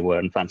say, they were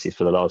unfancied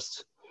for the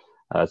last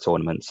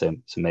tournament, so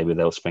maybe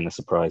they'll spring a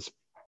surprise.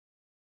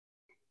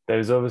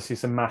 There's obviously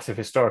some massive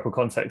historical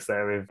context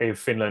there if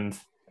Finland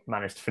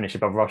managed to finish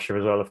above Russia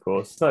as well, of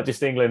course. It's not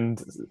just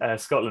England,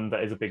 Scotland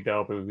that is a big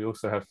derby. We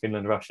also have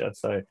Finland, Russia,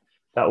 so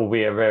that will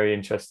be a very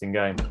interesting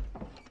game.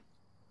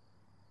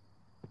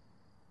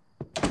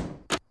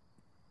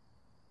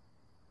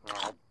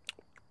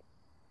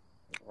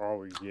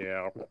 Oh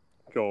yeah,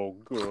 so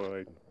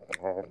good.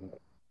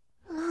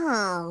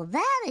 Oh,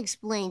 that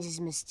explains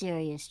his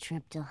mysterious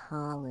trip to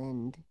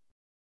Holland.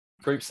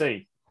 Group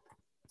C.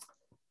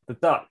 The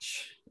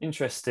Dutch.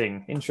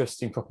 Interesting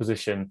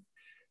proposition.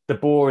 De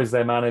Boer is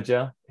their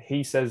manager.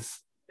 He says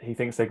he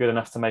thinks they're good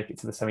enough to make it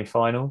to the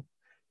semi-final.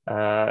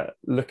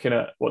 Looking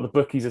at what the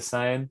bookies are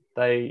saying,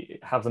 they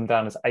have them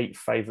down as 8th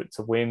favourite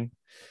to win.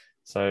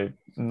 So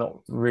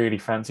not really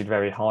fancied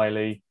very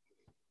highly.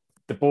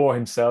 De Boer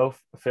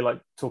himself, I feel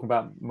like talking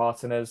about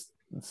Martinez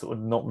sort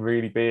of not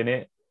really being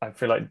it. I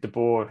feel like De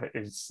Boer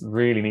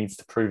really needs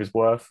to prove his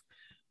worth.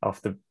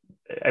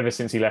 Ever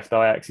since he left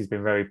Ajax, he's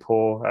been very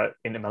poor at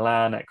Inter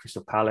Milan, at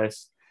Crystal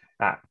Palace,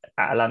 at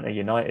Atlanta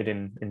United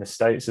in the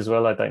States as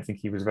well. I don't think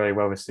he was very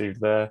well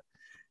received there.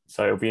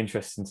 So it'll be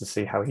interesting to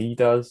see how he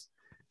does.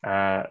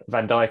 Van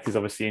Dijk is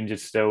obviously injured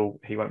still.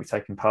 He won't be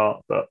taking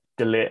part, but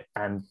De Ligt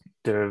and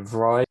De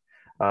Vrij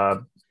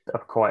are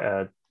quite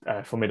a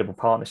formidable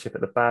partnership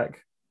at the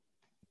back.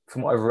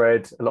 From what I've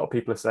read, a lot of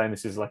people are saying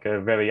this is like a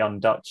very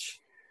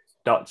un-Dutch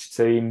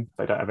team.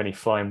 They don't have any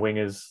flying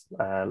wingers,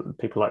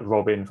 people like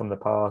Robin from the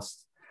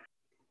past.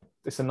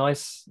 It's a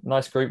nice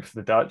group for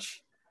the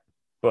Dutch,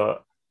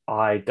 but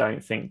I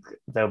don't think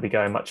they'll be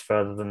going much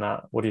further than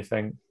that. What do you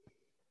think?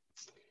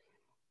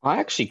 I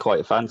actually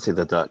quite fancy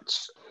the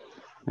Dutch.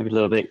 Maybe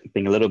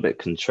being a little bit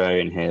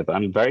contrarian here, but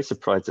I'm very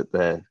surprised that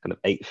they're kind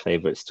of 8th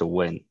favourites to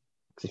win.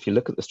 Because if you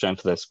look at the strength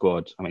of their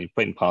squad, I mean,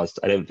 putting past,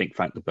 I don't think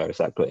Frank de Boer is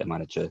that great a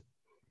manager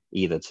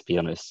either, to be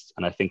honest.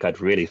 And I think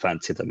I'd really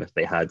fancy them if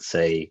they had,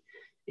 say,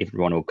 even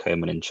Ronald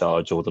Koeman in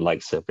charge, or the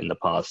likes of in the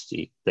past,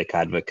 Dick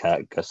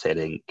Advocat, Gus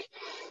Hiddink,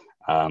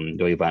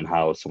 Louis Van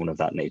Gaal, someone of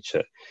that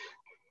nature.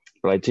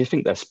 But I do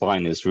think their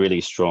spine is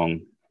really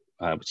strong,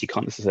 which you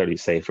can't necessarily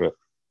say for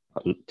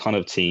a ton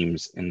of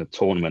teams in the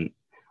tournament.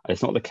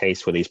 It's not the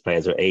case where these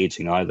players are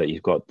aging either.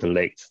 You've got De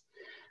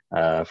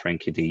Ligt,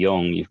 Frankie de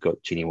Jong, you've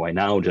got Gini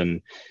Wijnaldum,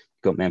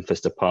 you've got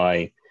Memphis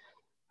Depay,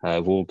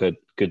 all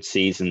good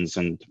seasons,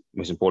 and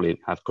most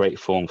importantly, have great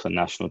form for the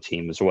national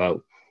team as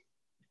well.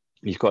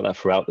 You've got that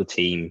throughout the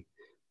team.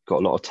 You've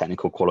got a lot of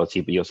technical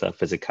quality, but you also have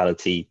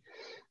physicality.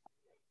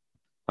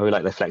 I really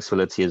like their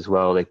flexibility as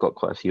well. They've got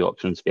quite a few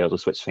options to be able to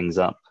switch things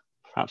up.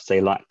 Perhaps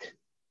they lack,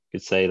 you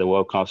could say, the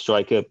world-class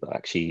striker, but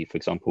actually, for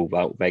example,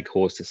 Wout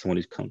Weghorst is someone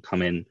who's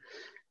come in.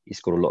 He's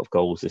scored a lot of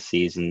goals this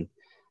season,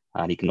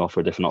 and he can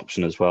offer a different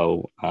option as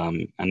well.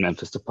 And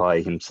Memphis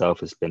Depay himself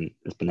has been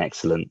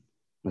excellent.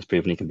 Has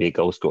proven he can be a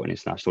goal scorer in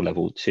international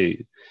level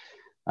too.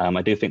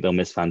 I do think they'll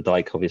miss Van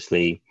Dijk,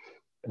 obviously.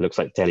 It looks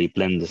like Dele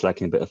Blind is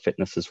lacking a bit of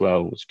fitness as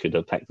well, which could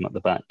affect them at the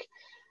back.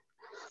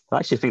 But I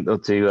actually think they'll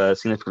do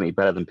significantly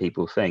better than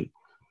people think.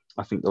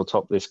 I think they'll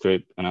top this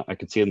group, and I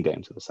could see them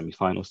getting to the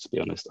semi-finals, to be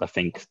honest. I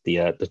think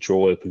the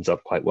draw opens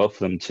up quite well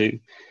for them too.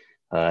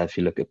 If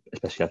you look at,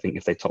 especially I think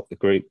if they top the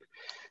group,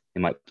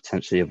 they might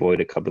potentially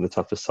avoid a couple of the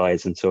tougher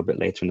sides until a bit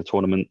later in the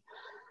tournament.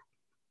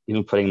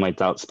 Even putting my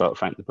doubts about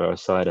Frank de Boer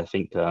aside, I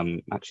think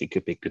actually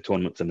could be a good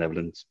tournament for the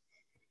Netherlands.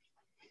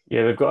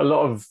 Yeah, they've got a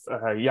lot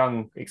of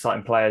young,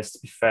 exciting players, to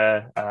be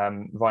fair.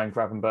 Ryan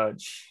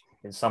Gravenberch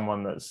is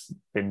someone that's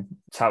been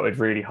touted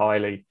really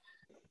highly.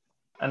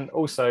 And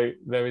also,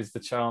 there is the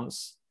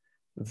chance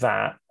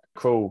that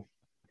Krul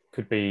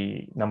could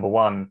be number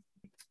one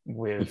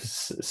with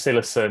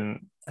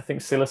Silerson. I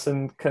think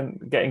Silerson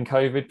getting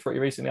COVID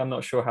pretty recently. I'm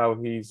not sure how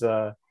he's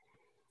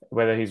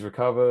whether he's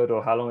recovered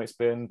or how long it's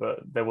been, but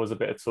there was a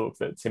bit of talk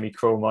that Timmy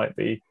Krul might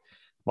be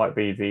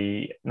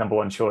the number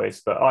one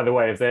choice. But either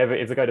way, if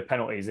they go to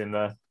penalties in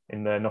the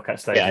knockout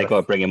stage, I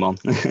got to bring him on.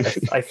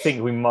 I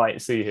think we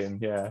might see him.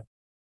 Yeah.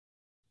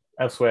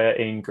 Elsewhere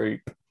in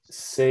Group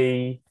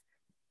C,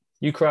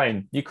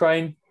 Ukraine.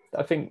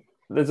 I think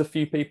there's a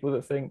few people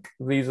that think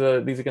these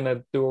are going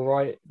to do all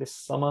right this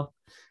summer.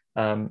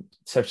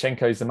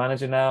 Shevchenko is the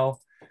manager now.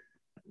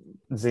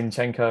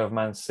 Zinchenko of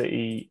Man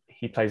City,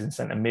 he plays in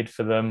centre mid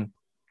for them.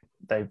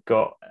 They've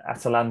got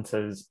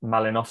Atalanta's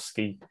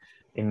Malinovsky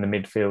in the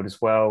midfield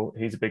as well.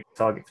 He's a big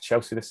target for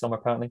Chelsea this summer,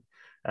 apparently.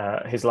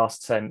 His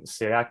last 10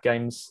 Serie A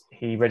games,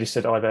 he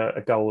registered either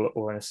a goal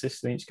or an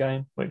assist in each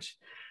game, which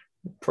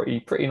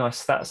pretty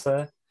nice stats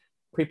there.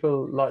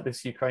 People like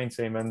this Ukraine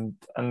team,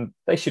 and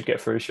they should get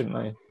through, shouldn't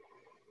they?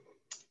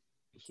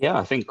 Yeah,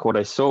 I think what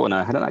I saw, and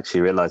I hadn't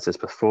actually realised this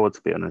before,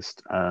 to be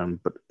honest,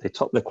 but they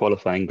topped the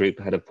qualifying group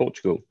ahead of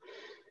Portugal,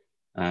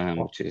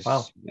 which is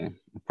a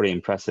pretty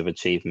impressive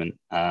achievement.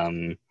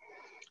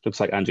 Looks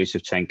like Andriy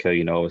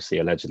Shevchenko, obviously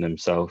a legend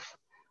himself,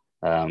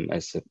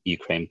 as a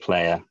Ukraine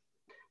player,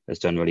 has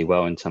done really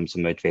well in terms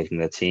of motivating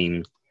their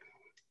team.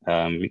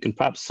 You can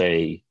perhaps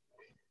say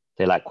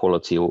they lack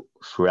quality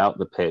throughout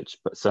the pitch,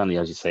 but certainly,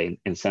 as you say,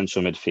 in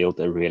central midfield,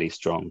 they're really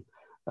strong.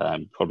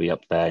 Probably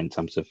up there in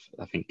terms of,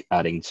 I think,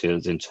 adding to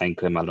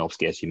Zinchenko,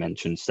 Malinovsky, as you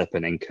mentioned,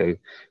 Stepanenko,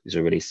 who's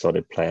a really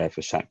solid player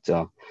for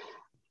Shakhtar.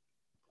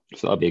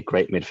 So that'll be a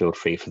great midfield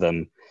three for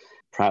them.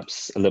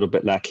 Perhaps a little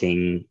bit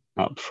lacking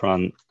up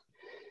front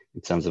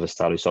in terms of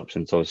established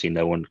options. Obviously,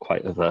 no one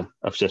quite of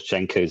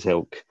Shevchenko's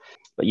ilk.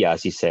 But yeah,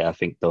 as you say, I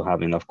think they'll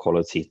have enough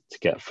quality to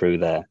get through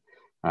there.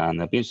 And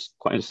it'll be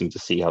quite interesting to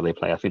see how they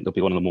play. I think they'll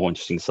be one of the more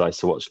interesting sides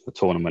to watch in the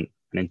tournament.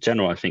 And in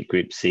general, I think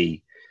Group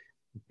C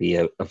will be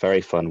a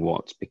very fun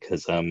watch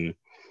because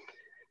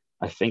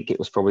I think it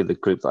was probably the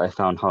group that I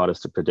found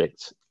hardest to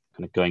predict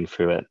kind of going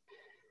through it.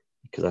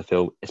 Because I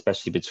feel,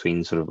 especially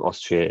between sort of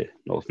Austria,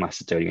 North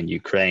Macedonia and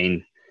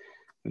Ukraine,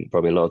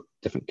 probably a lot of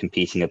different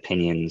competing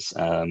opinions.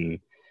 And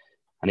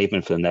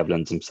even for the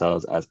Netherlands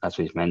themselves, as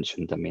we've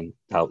mentioned, I mean,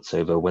 doubts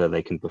over whether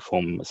they can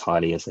perform as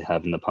highly as they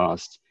have in the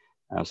past.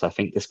 So I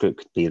think this group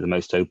could be the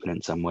most open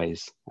in some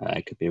ways.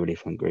 It could be a really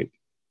fun group.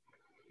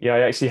 Yeah,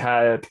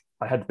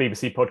 I had the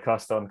BBC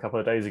podcast on a couple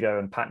of days ago,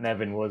 and Pat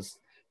Nevin was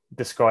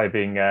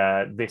describing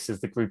this as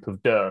the group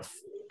of dearth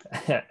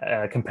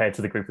compared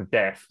to the group of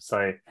death.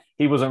 So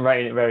he wasn't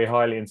rating it very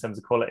highly in terms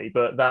of quality,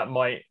 but that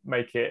might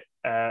make it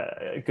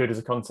good as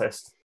a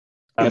contest.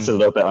 That's a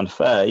little bit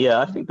unfair. Yeah,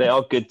 I think they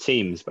are good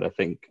teams, but I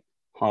think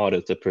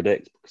harder to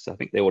predict because I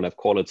think they all have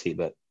quality.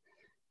 But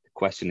the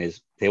question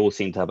is, they all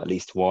seem to have at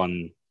least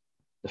one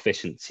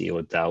deficiency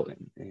or doubt,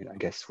 I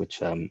guess,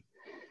 which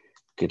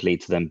could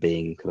lead to them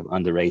being kind of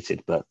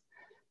underrated. But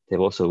they've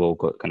also all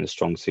got kind of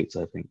strong suits,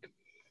 I think.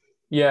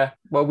 Yeah,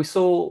 well, we'll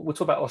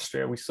talk about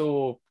Austria. We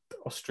saw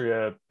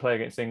Austria play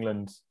against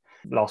England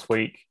last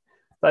week.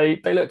 They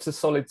looked a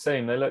solid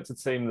team. They looked a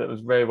team that was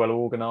very well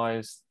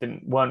organised,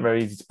 weren't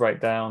very easy to break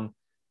down.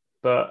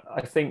 But I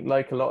think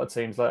like a lot of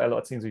teams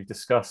we've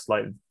discussed,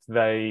 like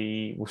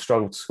they will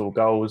struggle to score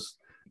goals.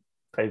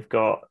 They've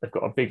got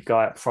a big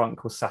guy up front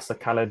called Sasa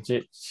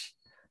Kalajic.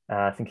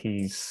 I think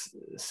he's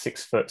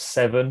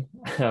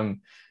 6'7".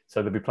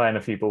 So they'll be playing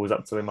a few balls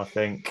up to him, I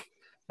think.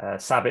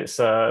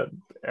 Sabitzer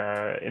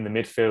in the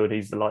midfield,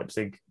 he's the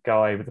Leipzig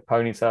guy with the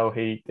ponytail.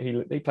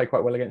 He played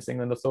quite well against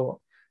England, I thought.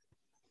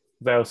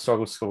 They'll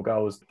struggle to score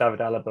goals. David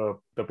Alaba,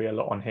 there'll be a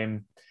lot on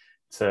him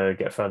to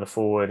get further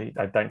forward.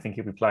 I don't think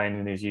he'll be playing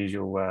in his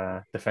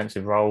usual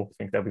defensive role. I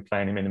think they'll be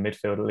playing him in the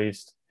midfield at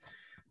least.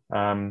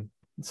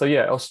 So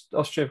yeah,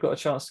 Austria have got a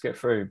chance to get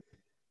through.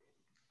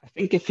 I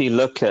think if you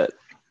look at,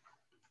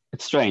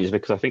 it's strange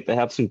because I think they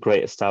have some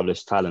great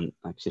established talent.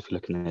 Actually, if you're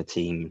looking at a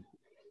team,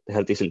 They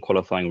had a decent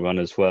qualifying run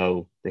as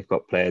well. They've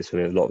got players who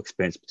have a lot of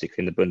experience,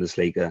 particularly in the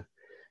Bundesliga.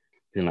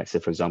 Like, say,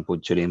 for example,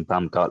 Julian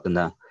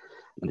Baumgartner.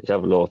 And they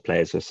have a lot of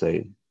players who are,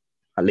 say,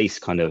 at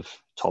least kind of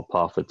top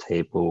half of the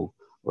table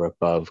or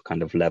above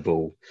kind of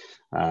level,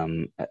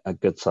 a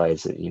good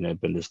size,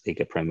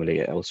 Bundesliga, Premier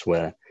League,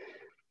 elsewhere.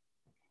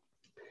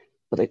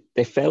 But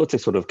they failed to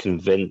sort of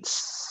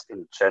convince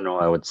in general,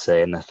 I would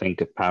say. And I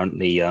think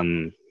apparently,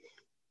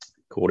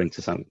 according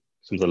to some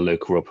of the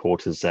local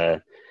reporters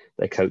there,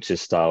 their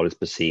coach's style is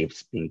perceived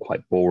as being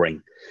quite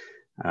boring.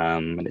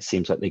 And it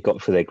seems like they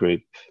got through their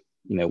group,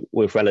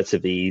 with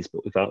relative ease,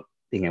 but without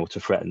being able to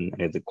threaten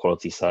any of the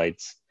quality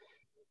sides,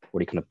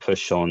 really kind of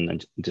push on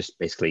and just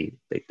basically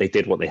they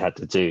did what they had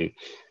to do.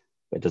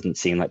 But it doesn't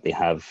seem like they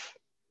have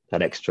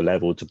that extra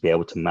level to be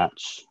able to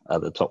match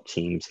the top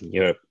teams in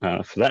Europe.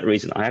 For that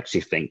reason, I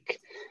actually think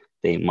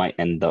they might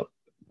end up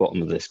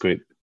bottom of this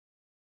group.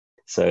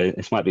 So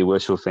this might be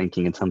wishful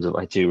thinking in terms of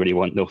I do really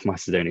want North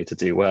Macedonia to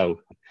do well.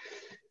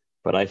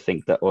 But I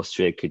think that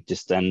Austria could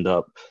just end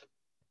up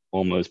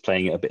almost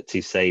playing it a bit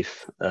too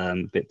safe, a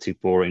bit too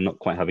boring, not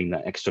quite having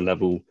that extra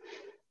level.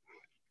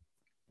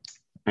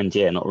 And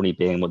yeah, not really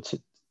being able to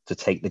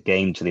take the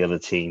game to the other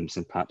teams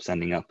and perhaps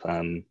ending up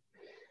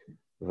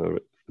with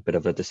a bit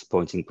of a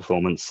disappointing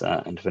performance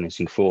and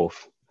finishing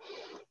fourth.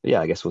 But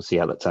yeah, I guess we'll see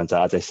how that turns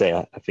out. As I say,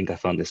 I think I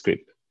found this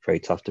group very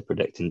tough to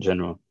predict in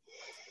general.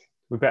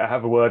 We better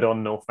have a word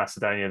on North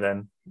Macedonia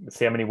then. Let's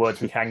see how many words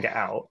we can get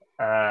out.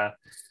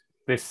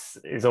 This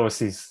is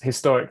obviously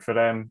historic for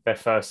them, their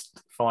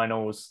first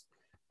finals.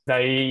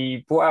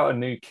 They brought out a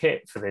new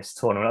kit for this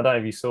tournament. I don't know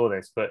if you saw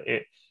this, but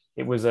it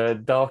was a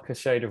darker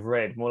shade of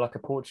red, more like a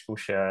Portugal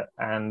shirt.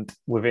 And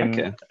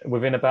within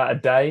about a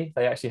day,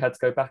 they actually had to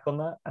go back on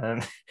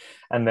that.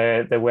 And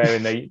they're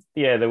wearing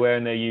they're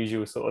wearing their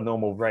usual sort of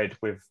normal red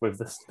with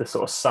the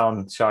sort of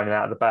sun shining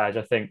out of the badge.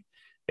 I think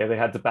they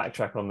had to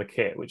backtrack on the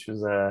kit, which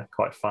was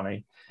quite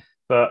funny.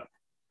 But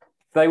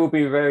they will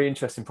be a very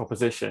interesting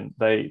proposition.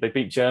 They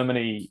beat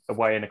Germany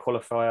away in a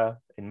qualifier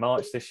in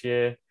March this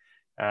year.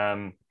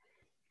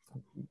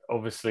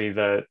 Obviously,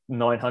 the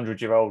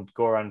 900-year-old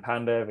Goran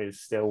Pandev is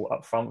still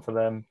up front for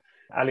them.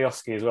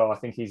 Alioski as well. I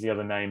think he's the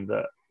other name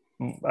that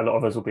a lot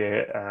of us will be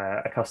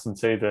accustomed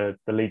to.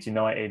 The Leeds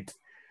United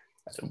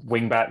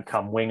wing-back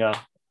come winger.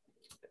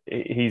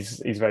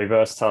 He's very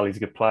versatile. He's a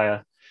good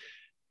player.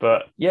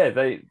 But yeah,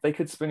 they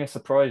could spring a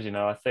surprise.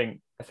 I think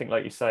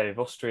like you say, if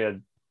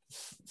Austria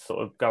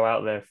sort of go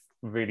out there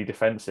really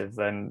defensive,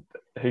 then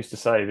who's to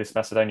say this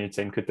Macedonia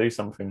team could do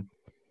something?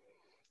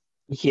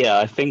 Yeah,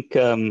 I think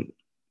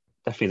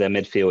definitely their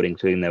midfield,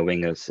 including their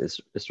wingers, is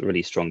a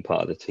really strong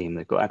part of the team.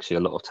 They've got actually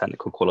a lot of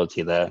technical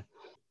quality there.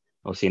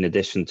 Obviously, in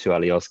addition to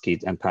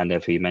Alioski and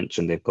Pandev, who you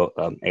mentioned, they've got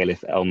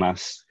Elif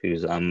Elmas,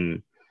 who's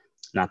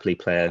Napoli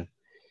player.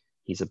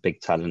 He's a big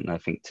talent, and I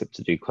think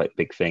to do quite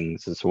big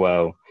things as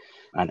well.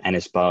 And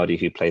Enis Bardi,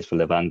 who plays for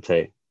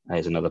Levante,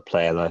 is another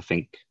player that I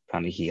think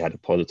apparently he had a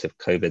positive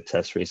COVID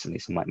test recently,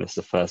 so might miss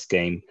the first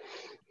game.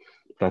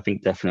 But I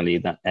think definitely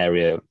that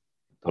area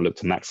they'll look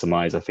to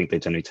maximise. I think they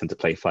generally tend to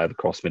play five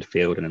across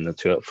midfield and then the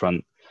two up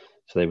front.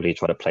 So they really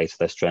try to play to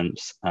their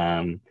strengths.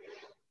 I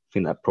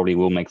think that probably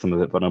will make them a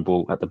bit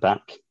vulnerable at the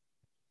back.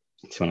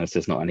 To be honest,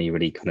 there's not any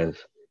really kind of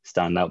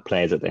standout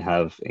players that they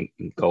have in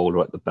goal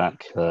or at the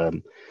back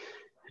who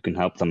can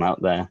help them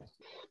out there.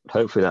 But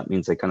hopefully that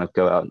means they kind of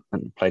go out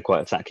and play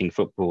quite attacking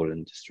football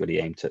and just really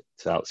aim to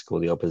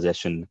outscore the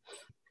opposition.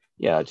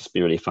 Yeah, it'd just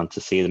be really fun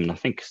to see them. And I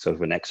think sort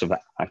of an extra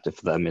factor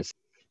for them is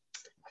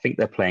I think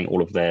they're playing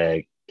all of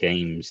their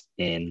games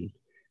in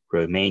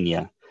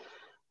Romania.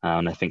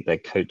 And I think their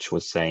coach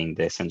was saying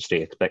they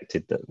essentially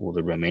expected that all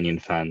the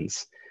Romanian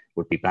fans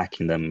would be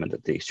backing them and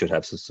that they should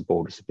have some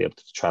supporters to be able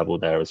to travel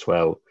there as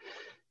well.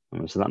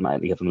 So that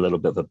might give them a little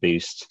bit of a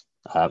boost,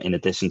 in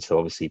addition to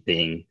obviously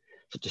being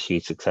such a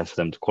huge success for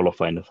them to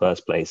qualify in the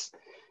first place.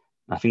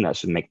 I think that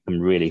should make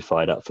them really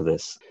fired up for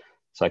this.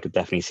 So I could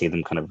definitely see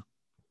them kind of,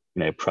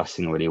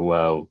 pressing really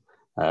well,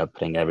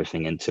 putting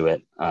everything into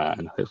it,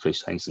 and hopefully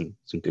showing some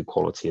good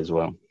quality as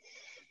well.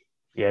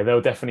 Yeah,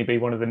 they'll definitely be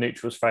one of the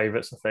neutrals'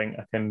 favourites. I think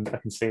I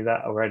can see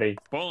that already.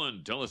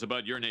 Poland, tell us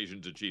about your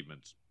nation's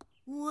achievements.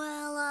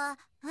 Well,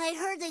 I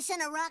heard they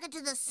sent a rocket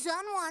to the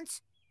sun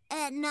once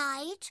at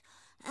night,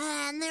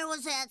 and there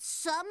was that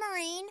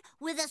submarine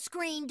with the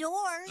screen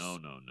doors. No.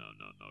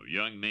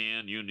 Young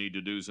man, you need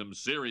to do some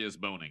serious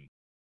boning.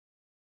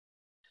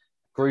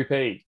 Group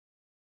E.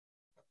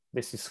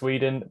 This is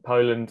Sweden,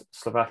 Poland,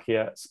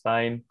 Slovakia,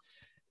 Spain.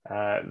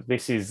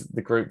 This is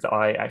the group that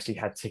I actually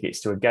had tickets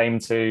to a game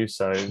to.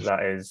 So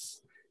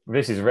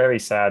this is very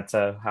sad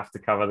to have to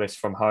cover this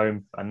from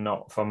home and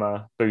not from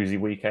a boozy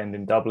weekend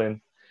in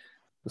Dublin.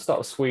 We'll start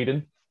with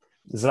Sweden.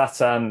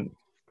 Zlatan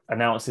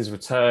announced his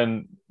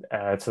return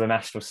to the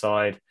national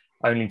side,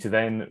 only to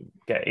then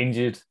get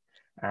injured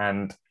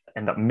and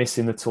end up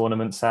missing the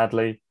tournament,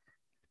 sadly.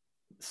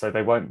 So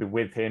they won't be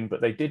with him,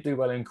 but they did do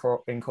well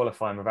in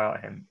qualifying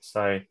without him.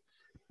 So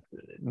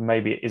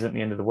maybe it isn't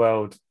the end of the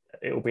world.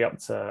 It will be up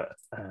to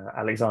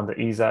Alexander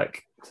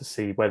Isak to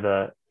see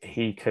whether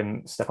he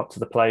can step up to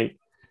the plate.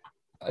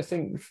 I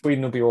think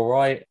Sweden will be all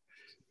right.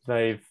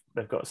 They've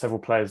got several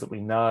players that we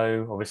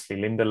know. Obviously,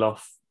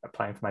 Lindelof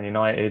playing for Man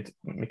United.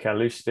 Mikael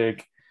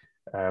Lustig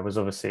was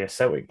obviously a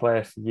Celtic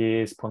player for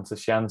years.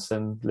 Pontus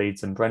Jansson,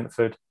 Leeds and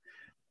Brentford.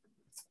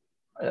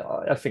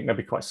 I think they'll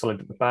be quite solid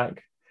at the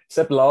back.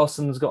 Seb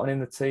Larsson's gotten in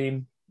the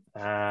team.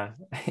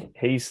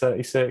 He's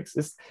 36.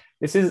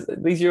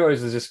 These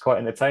Euros are just quite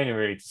entertaining,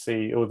 really, to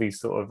see all these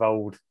sort of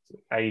old,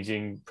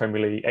 aging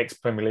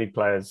ex-Premier League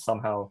players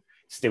somehow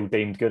still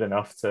deemed good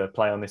enough to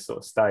play on this sort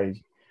of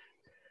stage.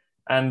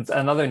 And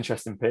another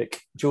interesting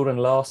pick, Jordan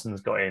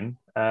Larsson's got in,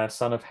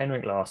 son of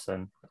Henrik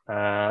Larsson.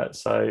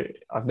 So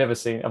I've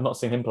not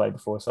seen him play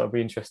before. So it'll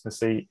be interesting to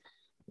see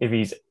if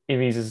he's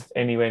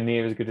anywhere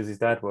near as good as his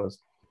dad was.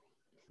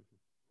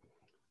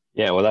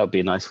 Yeah, well, that would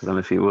be nice for them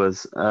if he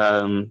was.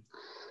 No,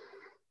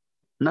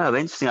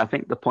 interesting. I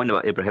think the point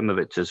about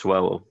Ibrahimovic as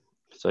well.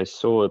 So I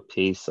saw a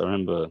piece, I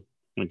remember, I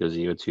think it was a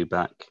year or two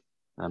back,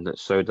 that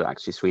showed that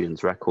actually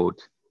Sweden's record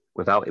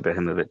without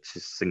Ibrahimovic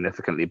is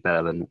significantly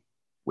better than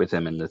with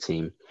him in the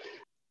team.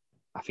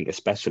 I think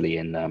especially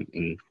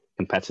in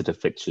competitive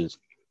fixtures.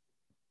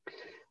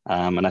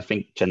 And I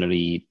think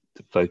generally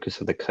the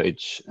focus of the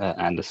coach,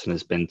 Anderson,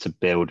 has been to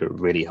build a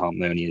really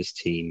harmonious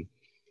team,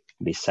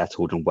 be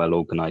settled and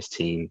well-organized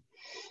team.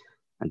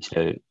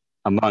 And,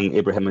 among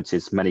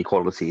Ibrahimovic's many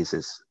qualities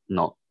is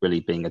not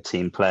really being a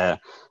team player,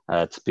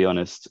 to be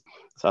honest.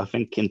 So I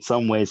think in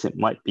some ways it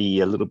might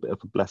be a little bit of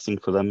a blessing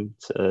for them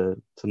to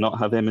not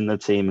have him in the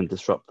team and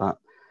disrupt that.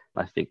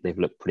 I think they've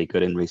looked pretty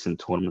good in recent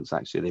tournaments,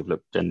 actually. They've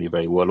looked generally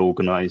very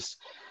well-organized.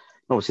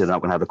 Obviously, they're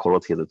not going to have the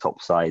quality of the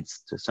top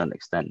sides to a certain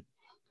extent.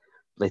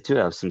 They do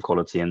have some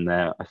quality in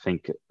there. I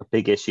think a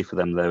big issue for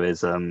them, though,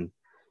 is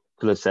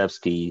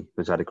Kulusevski,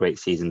 who's had a great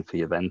season for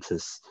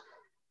Juventus.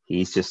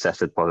 He's just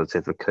tested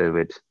positive for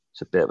COVID.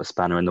 It's a bit of a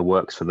spanner in the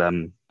works for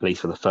them, at least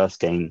for the first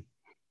game.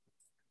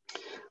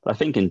 But I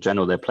think in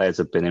general, their players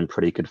have been in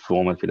pretty good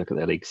form. If you look at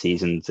their league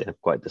seasons, they have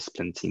quite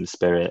disciplined team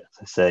spirit, as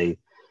I say.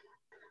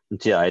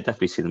 And yeah, I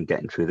definitely see them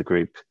getting through the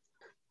group.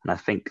 And I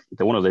think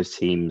they're one of those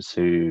teams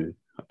who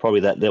are probably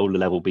that they'll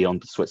level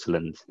beyond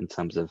Switzerland in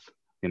terms of,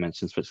 you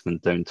mentioned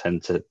Switzerland don't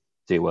tend to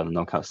do well in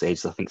knockout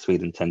stages. I think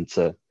Sweden tend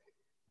to at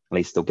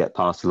least they'll get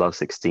past the last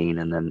 16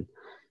 and then,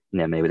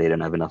 maybe they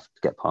don't have enough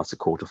to get past the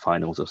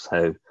quarterfinals or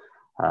so.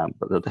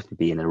 But they'll definitely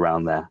be in and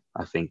around there.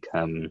 I think,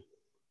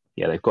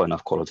 they've got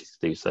enough quality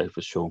to do so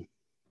for sure.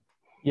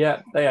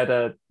 Yeah, they had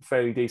a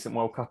fairly decent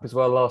World Cup as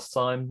well last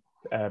time,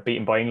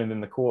 beaten by England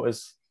in the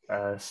quarters.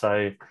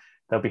 So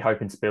they'll be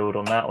hoping to build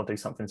on that or do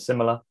something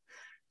similar.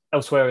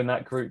 Elsewhere in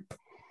that group,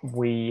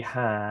 we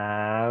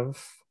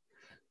have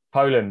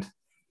Poland.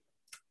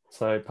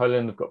 So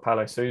Poland have got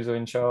Paulo Sousa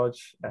in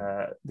charge,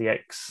 the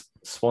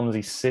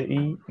ex-Swansea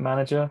City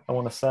manager, I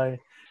want to say.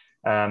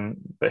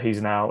 But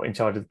he's now in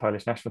charge of the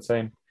Polish national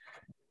team.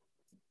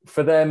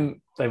 For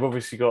them, they've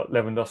obviously got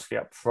Lewandowski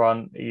up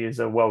front. He is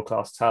a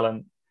world-class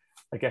talent.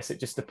 I guess it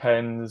just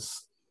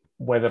depends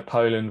whether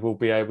Poland will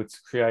be able to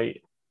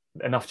create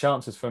enough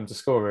chances for him to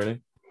score,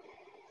 really.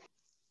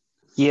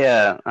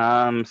 Yeah,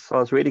 so I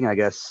was reading, I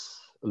guess,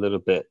 a little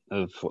bit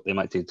of what they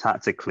might do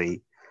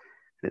tactically.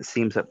 It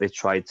seems that they've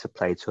tried to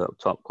play to up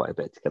top quite a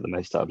bit to get the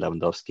most out of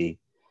Lewandowski.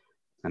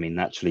 I mean,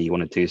 naturally, you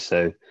want to do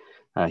so.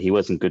 He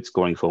was in good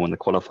scoring form in the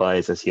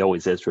qualifiers, as he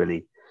always is,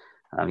 really.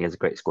 He has a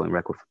great scoring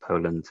record for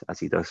Poland, as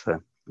he does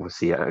for,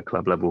 obviously, at a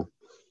club level.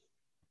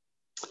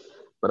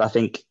 But I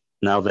think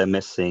now they're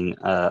missing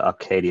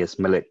Arkadiusz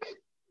Milik,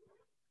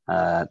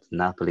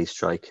 Napoli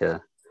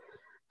striker.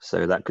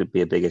 So that could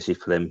be a big issue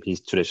for them.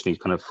 He's traditionally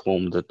kind of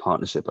formed a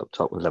partnership up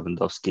top with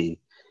Lewandowski,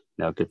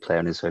 a good player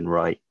in his own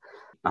right.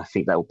 I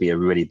think that will be a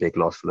really big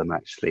loss for them,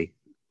 actually.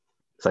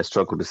 So I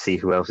struggle to see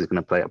who else is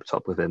going to play up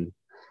top with him.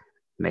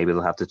 Maybe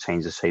they'll have to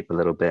change the shape a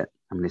little bit.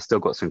 I mean, they've still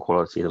got some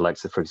quality, the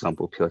likes of, for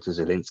example, Piotr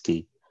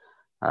Zielinski,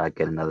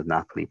 get another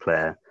Napoli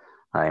player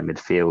in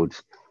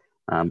midfield.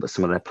 But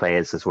some of their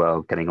players as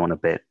well, getting on a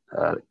bit.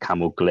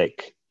 Kamil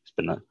Glik has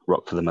been a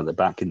rock for them at the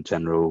back in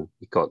general.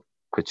 You've got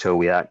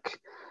Krychowiak,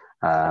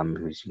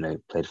 who's,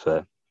 played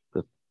for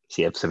the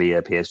CF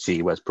Sevilla,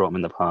 PSG, West Brom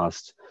in the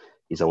past.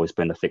 He's always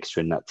been a fixture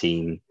in that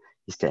team.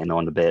 He's getting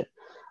on a bit.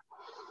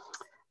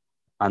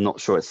 I'm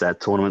not sure it's their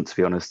tournament, to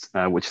be honest,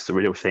 which is a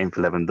real shame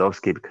for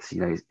Lewandowski because,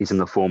 he's in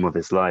the form of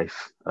his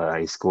life.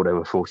 He scored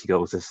over 40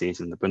 goals this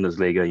season in the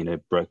Bundesliga,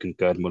 broken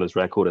Gerd Muller's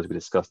record, as we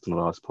discussed in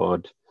the last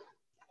pod.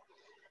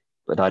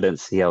 But I don't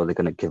see how they're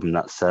going to give him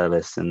that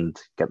service and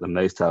get the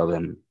most out of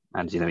him.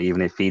 And,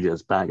 even if he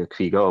does bag a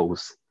few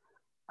goals,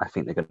 I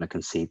think they're going to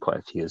concede quite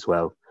a few as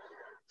well.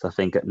 So I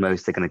think at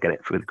most they're going to get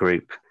it through the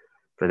group,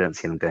 but I don't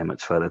see them going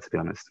much further, to be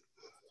honest.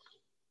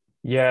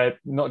 Yeah,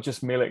 not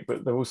just Milik,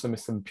 but they're also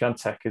missing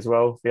Piątek as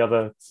well, the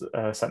other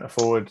centre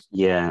forward.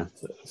 Yeah.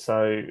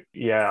 So,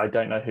 I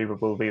don't know who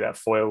will be that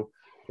foil.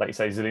 Like you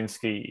say,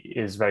 Zielinski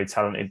is very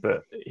talented,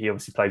 but he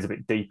obviously plays a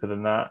bit deeper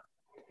than that.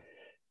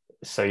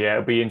 So,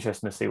 it'll be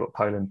interesting to see what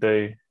Poland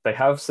do. They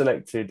have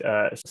selected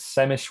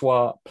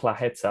Przemysław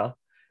Placheta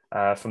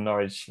from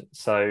Norwich.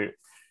 So,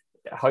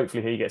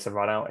 hopefully he gets a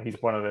run out. He's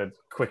one of the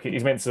quickest.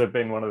 He's meant to have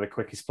been one of the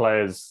quickest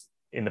players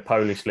in the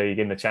Polish league,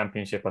 in the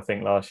Championship, I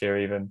think last year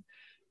even.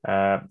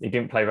 He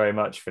didn't play very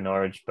much for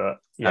Norwich, but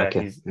yeah,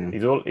 Okay.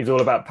 he's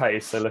all about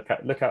pace. So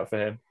look out for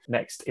him.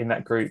 Next in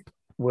that group,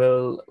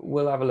 we'll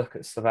have a look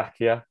at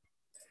Slovakia.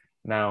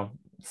 Now,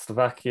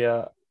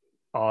 Slovakia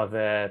are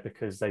there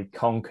because they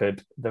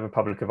conquered the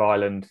Republic of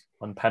Ireland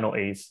on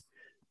penalties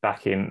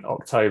back in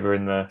October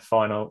in the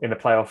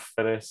playoff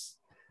for this.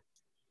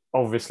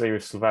 Obviously,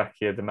 with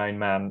Slovakia, the main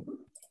man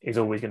is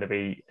always going to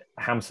be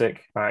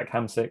Marek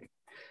Hamsik.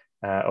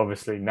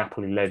 Obviously,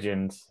 Napoli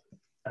legend,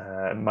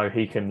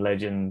 Mohican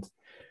legend.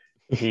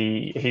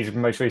 He's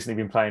most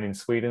recently been playing in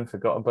Sweden for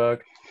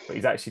Gothenburg, but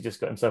he's actually just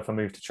got himself a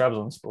move to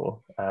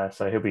Trabzonspor.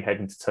 So he'll be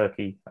heading to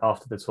Turkey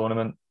after the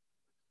tournament.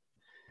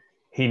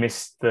 He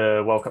missed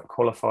the World Cup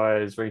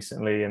qualifiers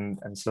recently, and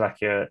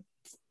Slovakia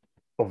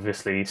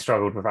obviously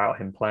struggled without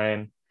him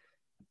playing.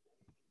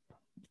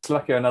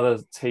 Slovakia are another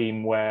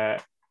team where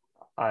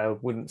I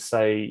wouldn't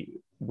say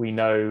we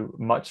know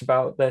much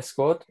about their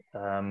squad.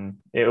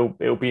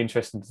 It'll be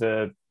interesting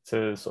to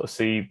sort of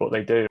see what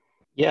they do.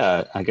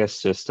 Yeah, I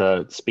guess just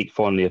speak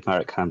fondly of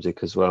Marek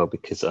Hamsik as well,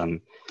 because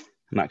I'm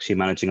actually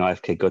managing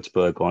IFK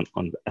Göteborg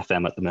on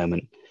FM at the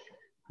moment,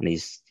 and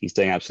he's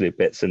doing absolute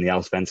bits in the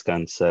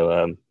Allsvenskan.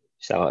 So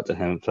shout out to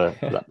him for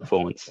that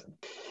performance.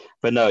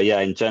 But no,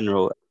 yeah, in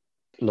general,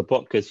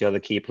 Lobotka is the other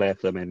key player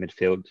for them in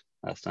midfield.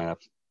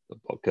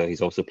 Lobotka,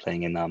 he's also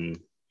playing in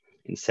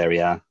Serie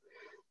A,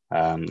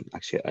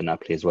 actually at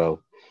Napoli as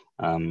well.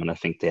 And I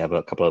think they have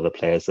a couple other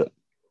players that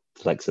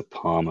the likes of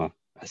Parma,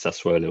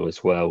 Sassuolo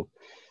as well.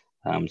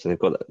 So they've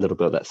got a little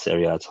bit of that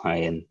Serie A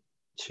tie-in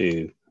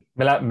too.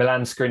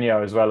 Milan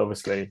Skriniar as well,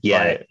 obviously.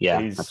 Yeah,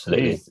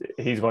 absolutely.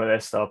 He's one of their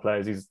star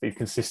players. He's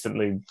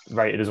consistently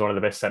rated as one of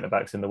the best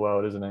centre-backs in the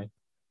world, isn't he?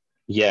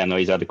 Yeah, no,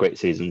 he's had a great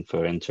season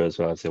for Inter as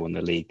well as they won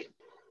the league.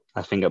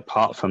 I think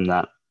apart from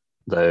that,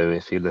 though,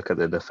 if you look at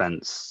the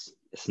defence,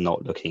 it's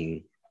not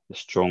looking the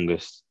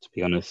strongest, to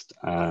be honest.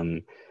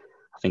 I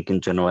think in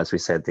general, as we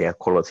said, they have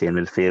quality in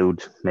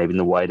midfield, maybe in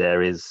the wide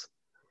areas.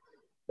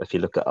 If you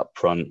look at up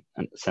front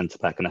and centre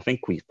back, and I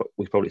think we've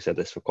probably said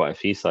this for quite a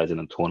few sides in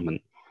the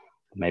tournament,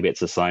 maybe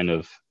it's a sign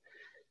of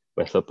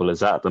where football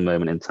is at the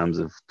moment in terms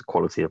of the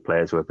quality of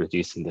players who are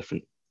producing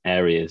different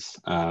areas.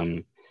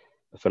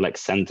 I feel like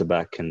centre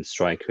back and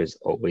striker is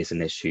always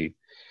an issue.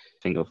 I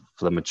think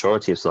for the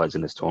majority of sides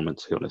in this tournament,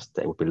 to be honest,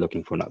 they would be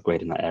looking for an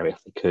upgrade in that area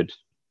if they could.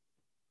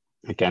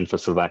 Again, for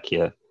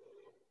Slovakia,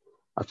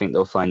 I think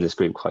they'll find this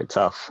group quite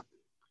tough.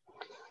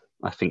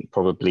 I think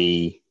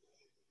probably,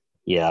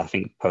 I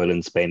think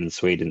Poland, Spain and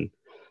Sweden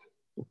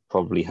will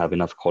probably have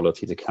enough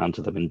quality to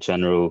counter them in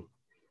general.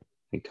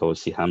 I think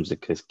obviously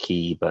Hamsik is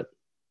key, but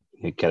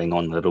getting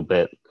on a little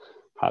bit,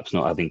 perhaps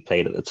not having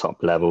played at the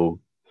top level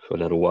for a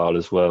little while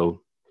as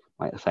well,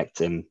 might affect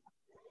him.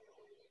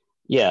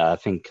 Yeah, I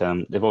think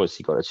they've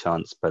obviously got a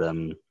chance, but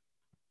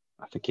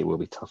I think it will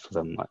be tough for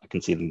them. I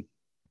can see them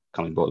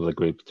coming bottom of the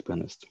group, to be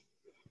honest.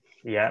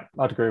 Yeah,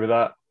 I'd agree with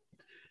that.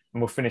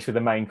 And we'll finish with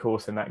the main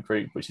course in that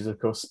group, which is, of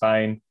course,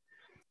 Spain.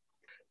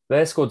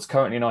 Their squad's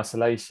currently in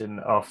isolation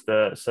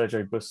after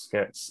Sergio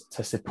Busquets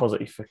tested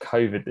positive for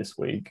COVID this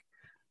week.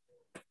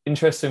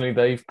 Interestingly,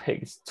 they've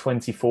picked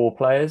 24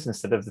 players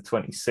instead of the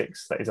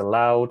 26 that is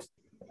allowed.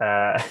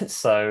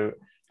 So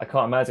I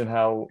can't imagine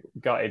how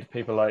gutted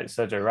people like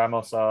Sergio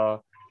Ramos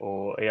are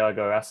or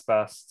Iago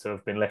Aspas to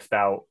have been left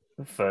out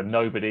for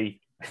nobody,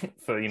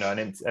 for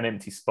an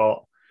empty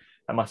spot.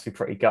 That must be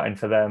pretty gutting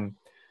for them.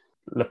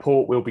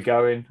 Laporte will be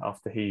going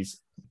after he's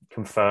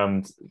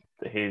confirmed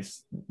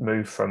his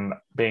move from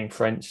being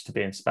French to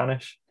being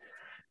Spanish.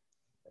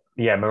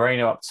 Yeah,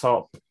 Moreno up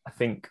top. I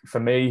think for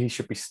me, he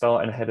should be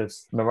starting ahead of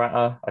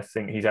Morata. I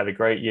think he's had a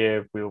great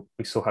year.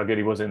 We saw how good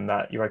he was in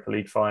that Europa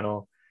League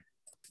final.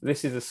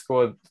 This is a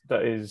squad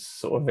that is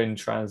sort of in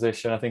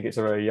transition. I think it's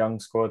a very young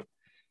squad.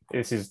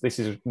 This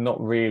is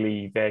not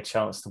really their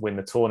chance to win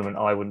the tournament,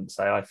 I wouldn't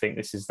say. I think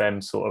this is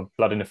them sort of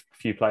blooding a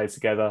few players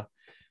together,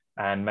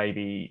 and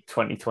maybe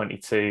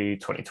 2022,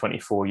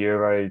 2024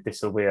 Euro,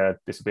 this will be a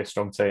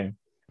strong team.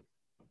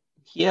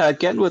 Yeah,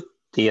 again with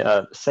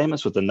the same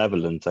as with the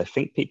Netherlands, I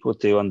think people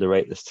do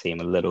underrate this team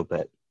a little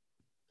bit.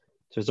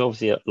 There's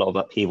obviously a lot of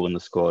upheaval in the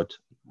squad,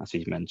 as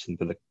you mentioned,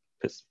 with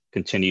the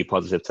continued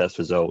positive test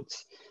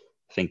results.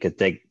 I think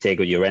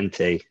Diego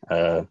Llorente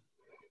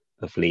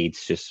of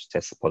Leeds just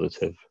tested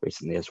positive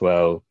recently as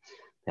well.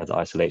 They had the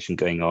isolation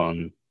going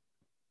on.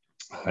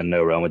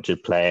 No Real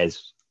Madrid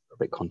players, a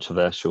bit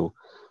controversial.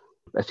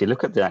 If you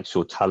look at the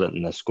actual talent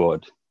in their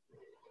squad,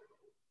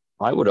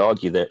 I would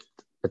argue that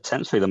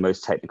potentially the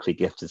most technically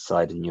gifted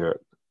side in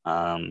Europe.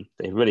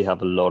 They really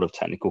have a lot of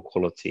technical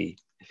quality.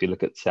 If you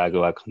look at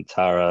Thiago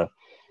Alcantara,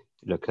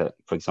 you look at,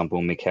 for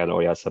example, Mikel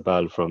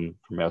Oyarzabal from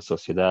Real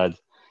Sociedad,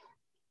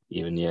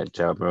 even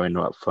Gerard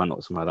Moreno up front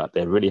or something like that.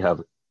 They really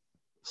have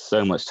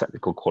so much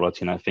technical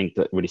quality, and I think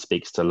that really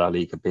speaks to La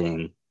Liga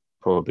being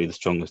probably the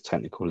strongest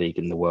technical league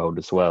in the world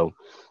as well.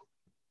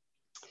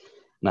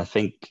 And I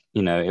think,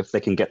 if they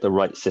can get the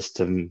right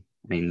system,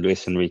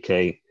 Luis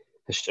Enrique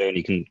has shown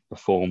he can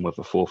perform with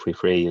a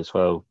 4-3-3 as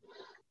well.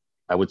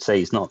 I would say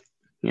he's not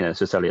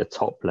necessarily a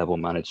top level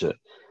manager.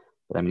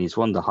 But I mean, he's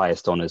won the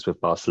highest honours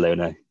with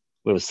Barcelona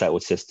with a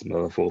settled system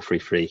of a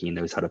 4-3-3. He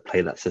knows how to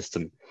play that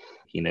system.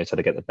 He knows how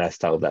to get the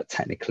best out of that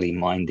technically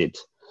minded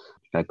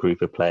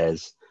group of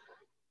players.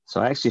 So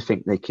I actually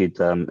think they could,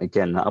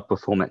 again,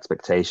 outperform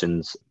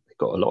expectations. They've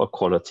got a lot of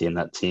quality in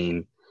that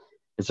team.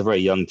 It's a very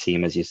young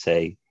team, as you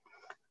say.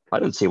 I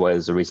don't see why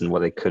there's a reason why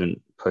they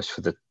couldn't push for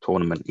the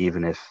tournament,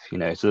 even if,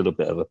 it's a little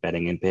bit of a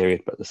betting in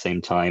period. But at the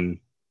same time,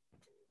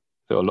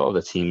 a lot of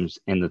the teams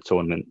in the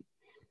tournament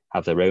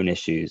have their own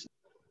issues.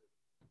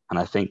 And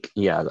I think,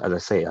 as I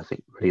say, I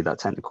think really that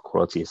technical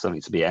quality is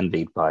something to be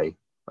envied by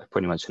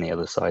pretty much any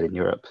other side in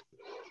Europe.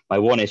 My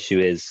one issue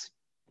is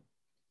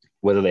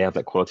whether they have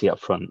that quality up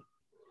front,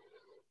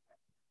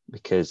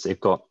 because they've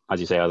got, as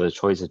you say, either the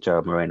choice of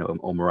Gerard Moreno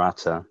or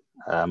Morata.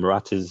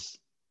 Morata's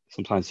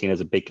sometimes seen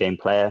as a big game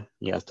player.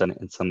 He has done it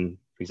in some,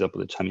 for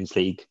example, the Champions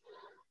League.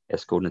 He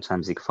has scored in the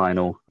Champions League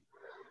final.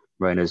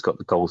 Moreno's got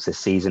the goals this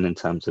season in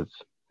terms of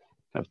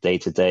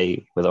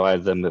day-to-day. Whether either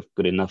of them are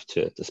good enough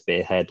to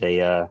spearhead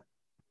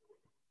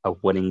a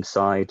winning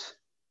side.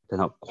 They're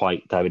not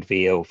quite David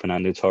Villa or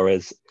Fernando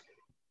Torres.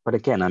 But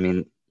again, I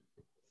mean,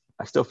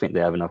 I still think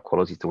they have enough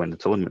quality to win the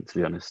tournament, to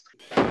be honest.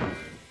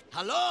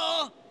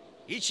 Hello?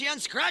 Itchy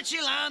and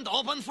Scratchy Land,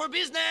 open for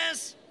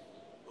business?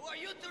 Who are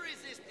you to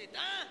resist it,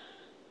 huh?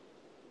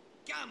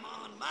 Come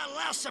on, my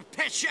last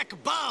paycheck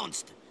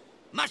bounced.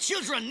 My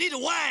children need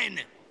wine.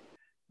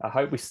 I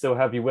hope we still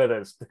have you with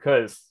us,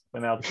 because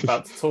we're now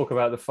about to talk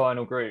about the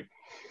final group,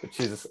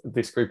 which is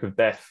this group of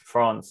death: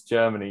 France,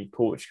 Germany,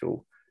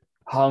 Portugal,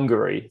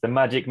 Hungary, the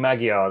Magic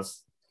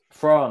Magyars.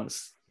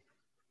 France,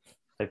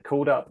 they've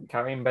called up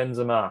Karim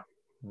Benzema.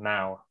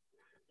 Now,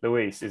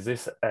 Luis, is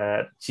this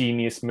a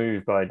genius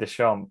move by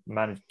Deschamps,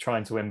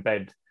 trying to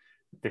embed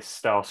this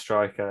star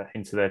striker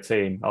into their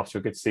team after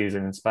a good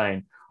season in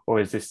Spain? Or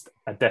is this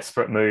a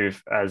desperate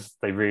move, as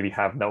they really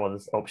have no other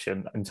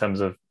option in terms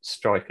of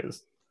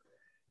strikers?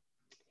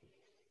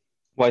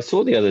 Well, I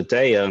saw the other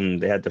day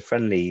they had the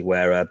friendly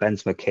where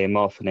Benzema came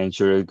off and then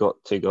Giroud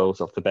got 2 goals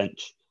off the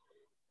bench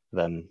for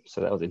them.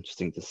 So that was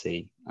interesting to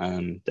see.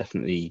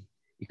 Definitely,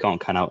 you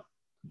can't count out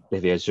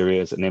Olivier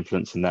Giroud as an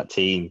influence in that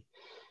team.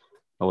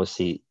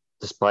 Obviously,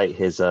 despite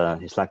his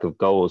lack of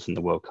goals in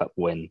the World Cup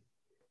win,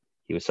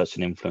 he was such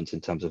an influence in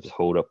terms of his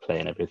hold-up play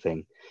and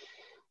everything.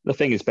 The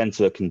thing is,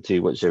 Benzema can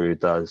do what Giroud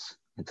does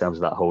in terms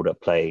of that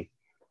hold-up play,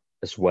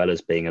 as well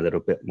as being a little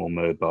bit more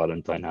mobile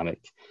and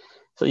dynamic.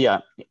 So yeah,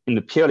 in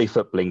the purely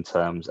footballing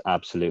terms,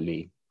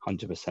 absolutely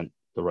 100%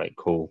 the right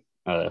call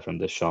from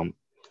Deschamps.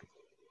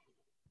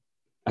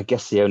 I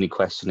guess the only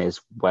question is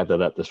whether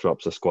that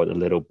disrupts the squad a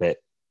little bit,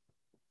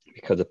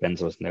 because of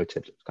Benzema's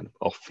noted kind of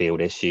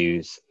off-field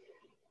issues.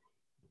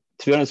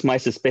 To be honest, my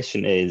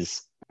suspicion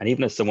is, and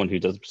even as someone who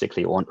doesn't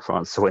particularly want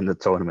France to win the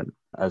tournament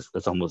as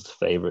almost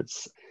the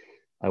favourites,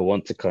 I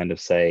want to kind of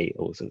say,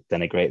 also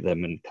denigrate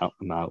them and count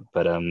them out.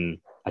 But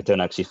I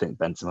don't actually think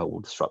Benzema will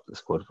disrupt the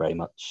squad very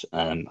much.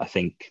 I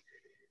think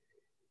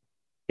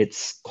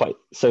it's quite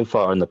so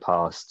far in the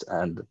past,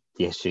 and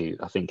the issue,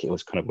 I think it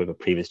was kind of with a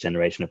previous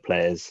generation of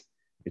players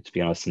who, to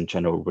be honest, in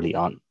general, really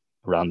aren't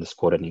around the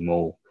squad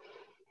anymore,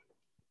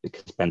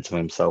 because Benzema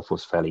himself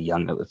was fairly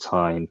young at the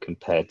time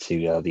compared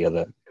to the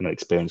other kind of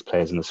experienced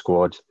players in the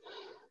squad.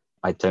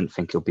 I don't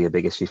think it'll be a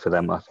big issue for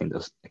them. I think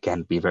they'll,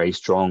 again, be very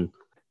strong.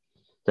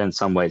 Then in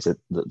some ways,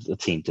 the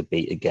team to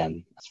beat,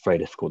 again, it's very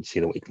difficult to see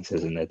the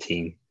weaknesses in their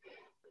team.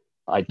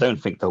 I don't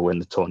think they'll win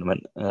the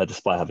tournament,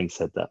 despite having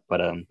said that.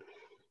 But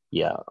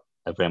yeah,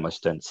 I very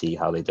much don't see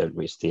how they don't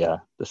reach the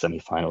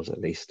semi-finals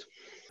at least.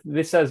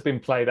 This has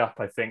been played up,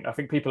 I think. I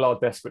think people are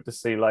desperate to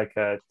see like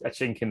a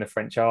chink in the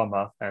French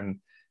armour. And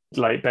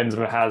like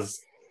Benzema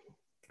has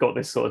got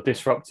this sort of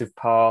disruptive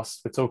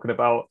past. We're talking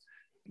about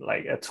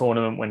like a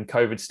tournament when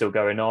COVID's still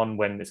going on,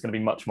 when it's going to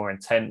be much more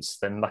intense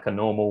than like a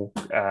normal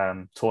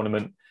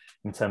tournament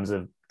in terms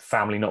of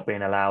family not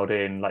being allowed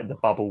in, like the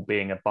bubble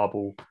being a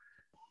bubble.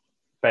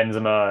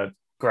 Benzema,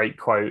 great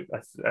quote.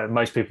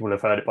 Most people will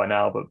have heard it by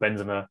now, but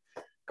Benzema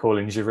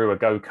calling Giroud a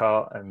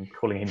go-kart and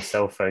calling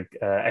himself a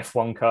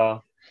F1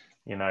 car.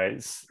 You know,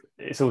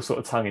 it's all sort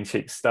of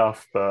tongue-in-cheek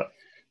stuff, but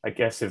I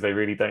guess if they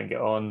really don't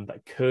get on,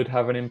 that could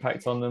have an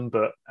impact on them.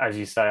 But as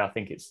you say, I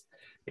think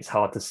it's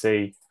hard to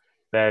see.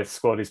 Their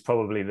squad is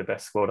probably the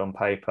best squad on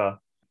paper.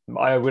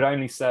 I would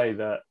only say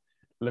that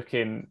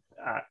looking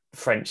at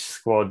French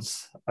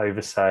squads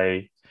over,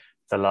 say,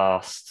 the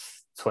last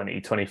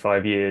 20,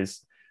 25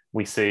 years,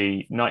 we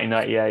see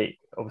 1998,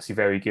 obviously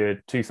very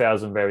good,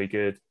 2000, very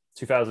good,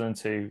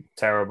 2002,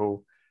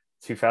 terrible,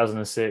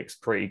 2006,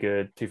 pretty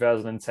good,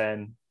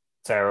 2010,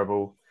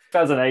 terrible,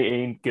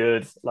 2018,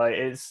 good. Like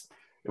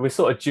we're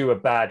sort of due a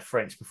bad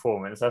French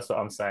performance. That's what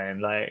I'm saying.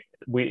 Like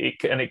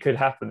it could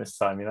happen this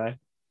time, you know?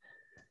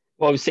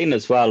 Well, we've seen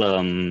as well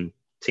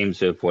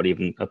teams with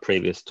even a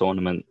previous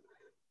tournament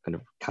kind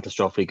of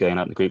catastrophically going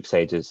out in the group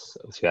stages.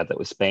 Obviously, we had that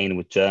with Spain,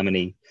 with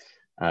Germany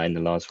in the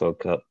last World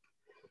Cup.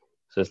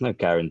 So there's no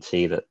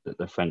guarantee that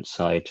the French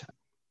side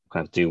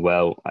kind of do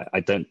well. I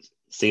don't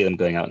see them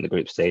going out in the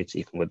group stage,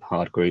 even with a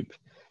hard group.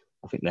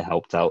 I think they're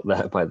helped out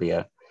there by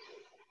the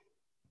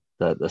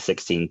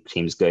 16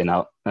 teams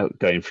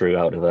going through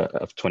out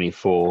of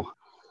 24.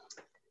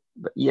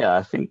 But yeah,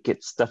 I think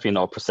it's definitely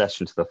not a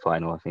procession to the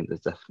final. I think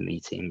there's definitely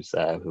teams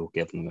there who will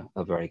give them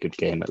a very good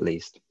game at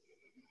least.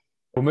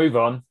 We'll move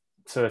on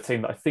to a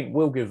team that I think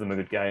will give them a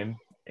good game,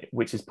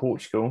 which is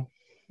Portugal.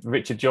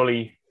 Richard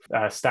Jolly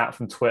stat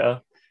from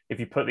Twitter: if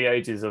you put the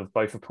ages of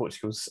both of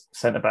Portugal's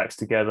centre-backs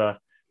together,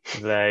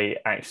 they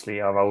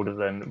actually are older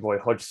than Roy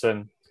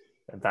Hodgson.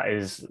 That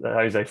is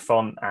Jose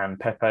Font and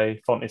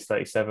Pepe. Font is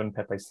 37,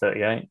 Pepe's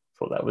 38.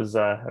 Thought that was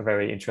a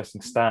very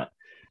interesting stat.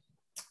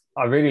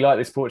 I really like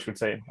this Portugal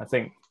team. I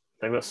think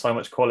they've got so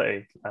much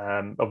quality.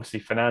 Obviously,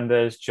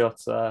 Fernandes,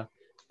 Jota,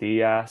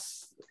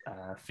 Diaz,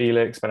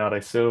 Felix, Bernardo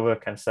Silva,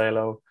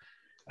 Cancelo,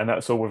 and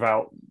that's all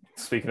without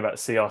speaking about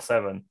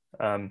CR7.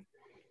 I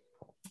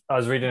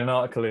was reading an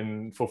article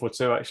in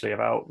 442 actually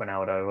about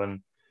Ronaldo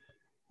and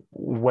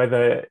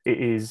whether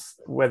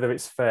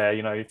it's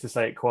fair, to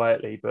say it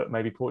quietly, but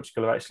maybe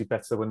Portugal are actually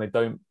better when they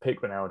don't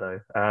pick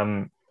Ronaldo.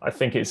 I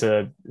think it's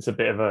a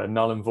bit of a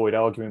null and void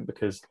argument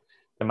because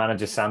the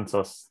manager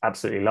Santos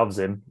absolutely loves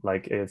him.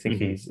 Like I think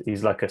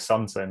he's like a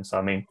son to him. So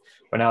I mean,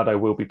 Ronaldo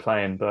will be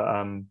playing,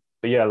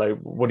 but yeah, like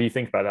what do you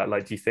think about that?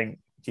 Like, do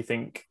you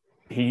think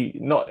he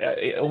not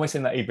almost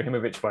in that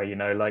Ibrahimovic way?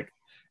 Like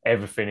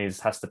everything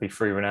has to be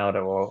through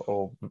Ronaldo,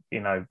 or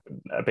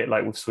a bit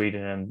like with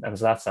Sweden and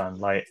Zlatan.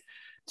 Like,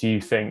 do you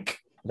think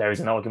there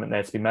is an argument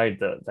there to be made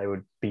that they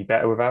would be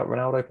better without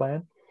Ronaldo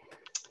playing?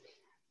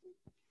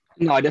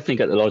 No, I definitely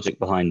get the logic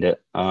behind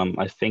it.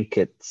 I think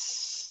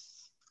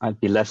I'd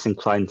be less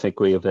inclined to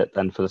agree with it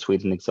than for the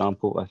Sweden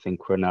example. I think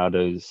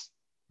Ronaldo's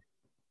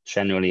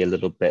generally a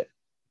little bit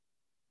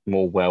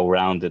more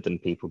well-rounded than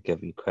people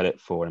give him credit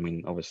for. I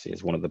mean, obviously,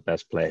 he's one of the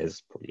best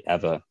players probably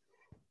ever.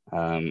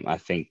 I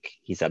think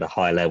he's at a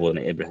high level in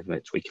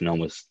Ibrahimovic. We can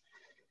almost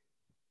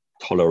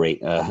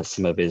tolerate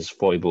some of his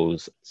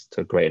foibles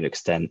to a greater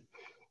extent.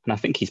 And I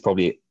think he's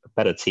probably a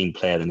better team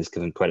player than he's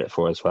given credit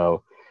for as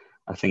well.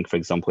 I think, for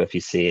example, if you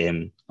see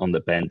him on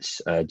the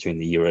bench during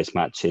the Euros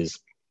matches,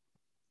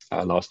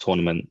 last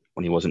tournament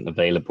when he wasn't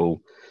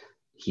available,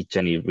 he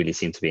genuinely really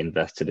seemed to be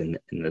invested in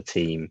the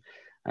team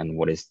and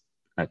what his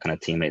kind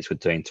of teammates were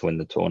doing to win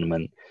the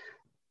tournament.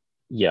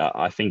 Yeah,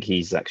 I think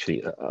he's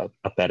actually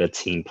a better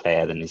team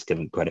player than he's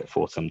given credit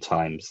for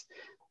sometimes,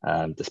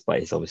 despite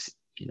his obviously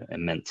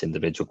immense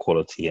individual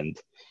quality. And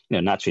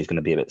naturally he's going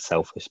to be a bit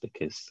selfish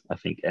because I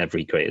think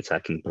every great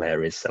attacking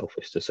player is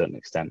selfish to a certain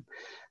extent.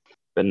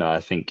 But no,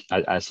 I think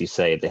as you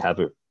say, they have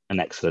an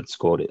excellent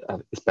squad.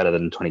 It's better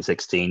than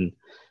 2016.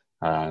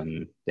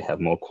 They have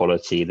more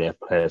quality. They have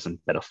players in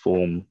better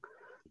form.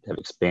 They have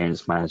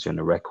experienced manager and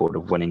a record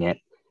of winning it.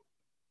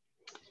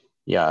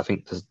 Yeah, I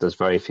think there's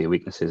very few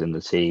weaknesses in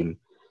the team.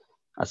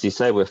 As you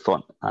say with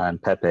Font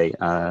and Pepe,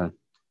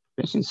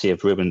 interesting to see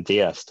if Ruben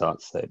Diaz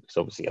starts though, because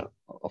obviously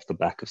off the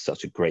back of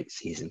such a great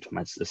season for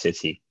Manchester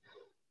City,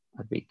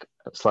 I'd be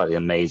slightly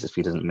amazed if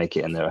he doesn't make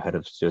it in there ahead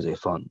of Jose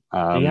Font.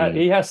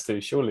 He has to.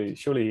 Surely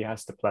he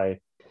has to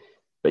play.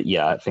 But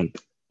yeah, I think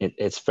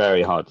it's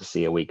very hard to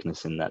see a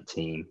weakness in that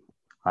team.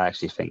 I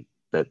actually think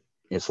that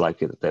it's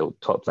likely that they'll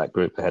top that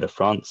group ahead of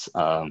France.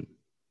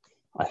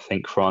 I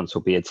think France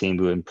will be a team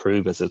who will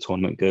improve as the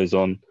tournament goes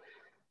on.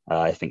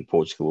 I think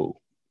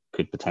Portugal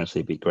could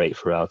potentially be great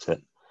throughout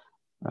it.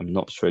 I'm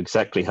not sure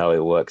exactly how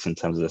it works in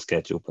terms of the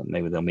schedule, but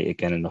maybe they'll meet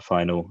again in the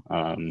final.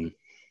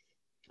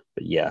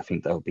 But yeah, I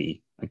think that'll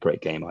be a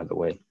great game either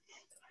way.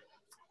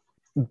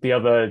 The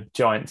other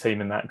giant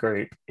team in that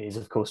group is,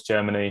 of course,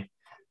 Germany.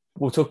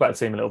 We'll talk about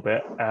the team a little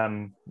bit.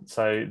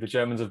 So the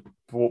Germans have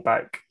brought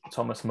back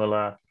Thomas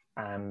Müller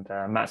and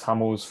Mats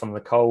Hummels from the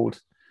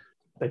cold.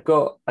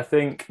 I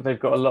think they've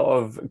got a lot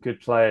of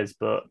good players,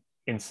 but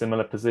in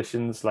similar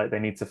positions. Like they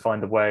need to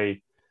find a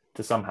way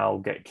to somehow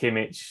get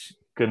Kimmich,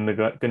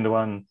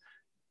 Gundogan,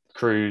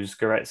 Cruz,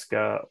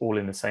 Goretzka all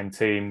in the same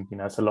team.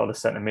 It's a lot of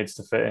centre mids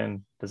to fit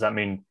in. Does that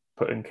mean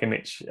putting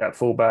Kimmich at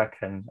fullback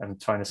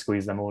and trying to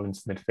squeeze them all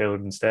into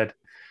midfield instead?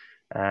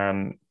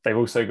 They've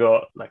also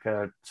got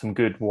some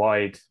good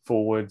wide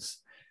forwards,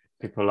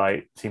 people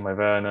like Timo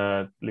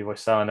Werner, Leroy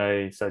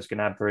Sané, Serge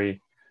Gnabry,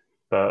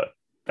 but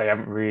they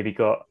haven't really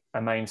got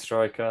a main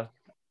striker.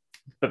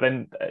 But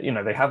then,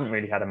 they haven't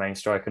really had a main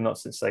striker, not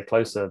since they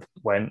closer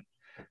went.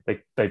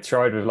 They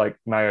tried with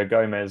Mario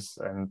Gomez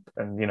and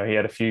he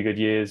had a few good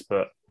years,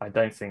 but I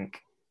don't think,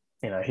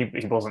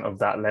 he wasn't of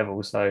that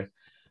level. So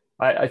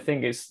I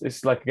think it's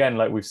again,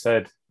 like we've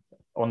said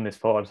on this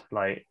pod,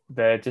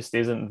 there just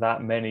isn't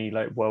that many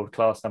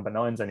world-class number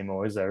 9s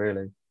anymore, is there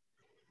really?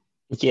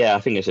 Yeah,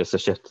 I think it's just a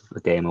shift of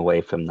the game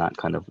away from that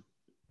kind of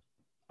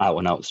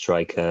out-and-out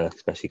striker,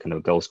 especially kind of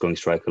a goal-scoring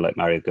striker like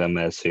Mario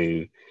Gomez,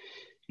 who,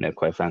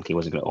 quite frankly,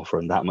 wasn't going to offer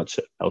him that much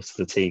else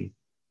to the team.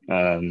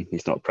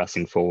 He's not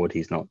pressing forward.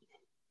 He's not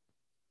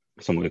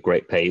someone with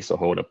great pace or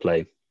hold-up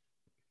play.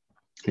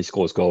 He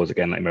scores goals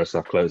again like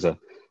Miroslav Klose.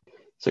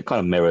 So it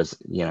kind of mirrors,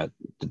 the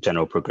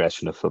general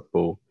progression of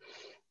football.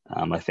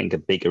 I think a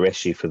bigger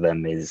issue for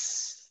them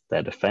is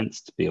their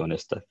defence, to be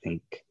honest. I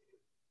think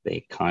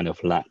they kind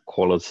of lack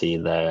quality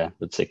there,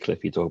 particularly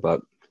if you talk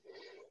about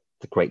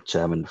the great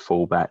German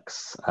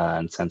fullbacks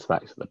and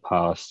centre-backs of the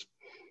past,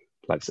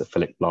 like Sir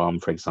Philip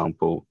Lahm, for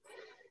example.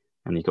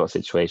 And you've got a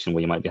situation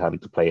where you might be having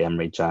to play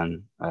Emre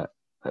Can at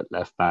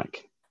left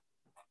back.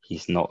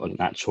 He's not an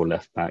actual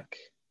left back.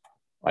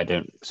 I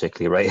don't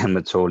particularly rate him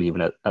at all,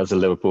 even as a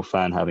Liverpool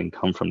fan, having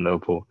come from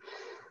Liverpool.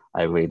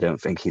 I really don't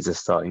think he's a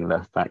starting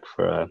left back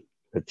for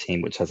a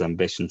team which has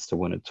ambitions to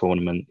win a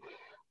tournament.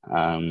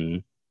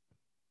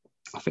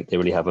 I think they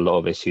really have a lot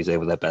of issues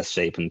over their best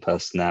shape and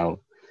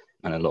personnel,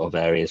 and a lot of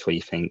areas where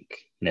you think,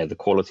 the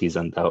quality is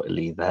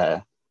undoubtedly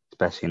there,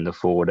 especially in the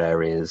forward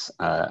areas,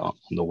 on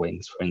the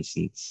wings, for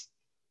instance.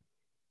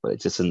 But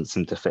it just doesn't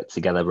seem to fit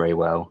together very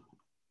well.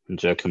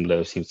 And Joachim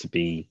Löw seems to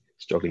be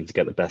struggling to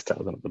get the best out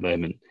of them at the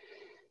moment.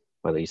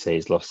 Whether you say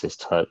he's lost his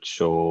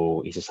touch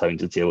or he's just having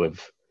to deal with,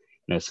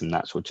 some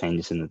natural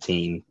changes in the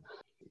team.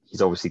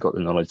 He's obviously got the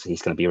knowledge that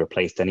he's going to be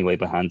replaced anyway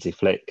by Hansi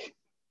Flick.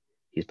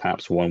 He's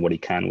perhaps won what he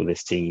can with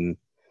this team.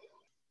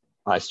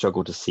 I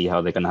struggle to see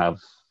how they're going to have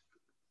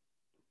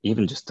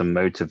even just the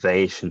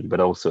motivation, but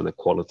also the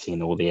quality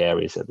in all the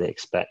areas that they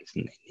expect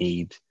and they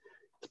need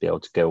to be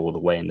able to go all the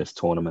way in this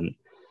tournament.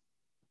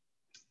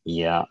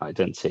 Yeah, I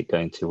don't see it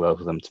going too well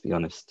for them, to be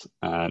honest,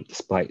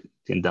 despite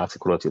the undoubted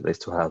quality that they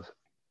still have.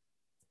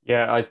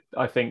 Yeah,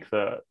 I think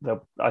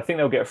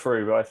they'll get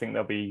through, but I think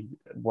they'll be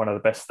one of the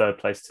best third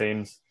place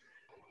teams.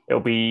 It'll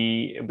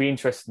be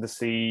interesting to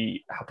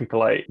see how people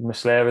like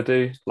Muslera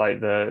do, like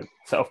the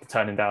set off the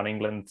turning down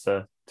England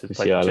to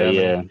play for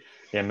Germany.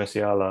 Yeah,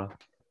 Musiala.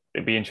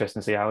 It'd be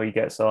interesting to see how he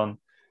gets on.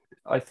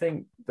 I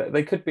think that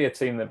they could be a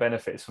team that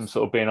benefits from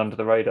sort of being under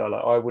the radar.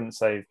 Like, I wouldn't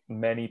say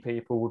many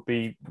people would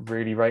be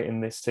really rating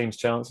this team's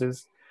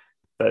chances.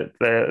 But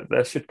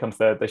they should come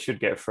third. They should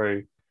get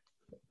through.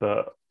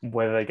 But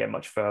whether they get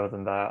much further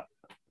than that,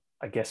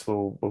 I guess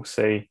we'll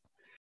see.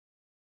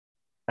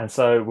 And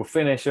so we'll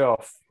finish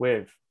off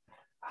with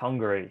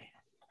Hungary.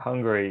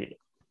 Hungary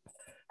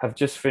have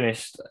just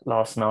finished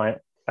last night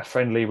a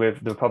friendly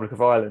with the Republic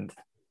of Ireland.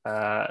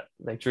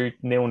 They drew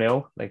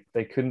 0-0.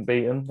 They couldn't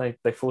beat them.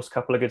 They forced a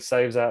couple of good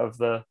saves out of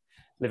the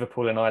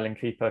Liverpool and Ireland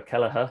keeper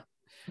Kelleher,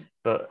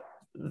 but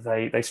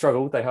they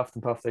struggled. They huffed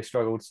and puffed. They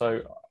struggled.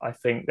 So I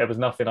think there was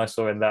nothing I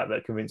saw in that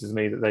convinces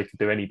me that they could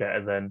do any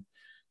better than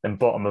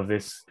bottom of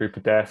this group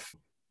of death.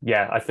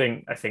 Yeah, I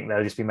think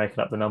they'll just be making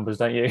up the numbers,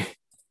 don't you?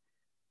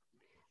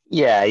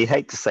 Yeah, you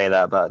hate to say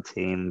that about a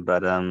team,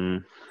 but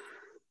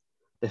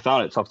they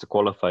found it tough to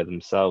qualify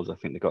themselves. I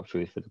think they got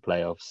through for the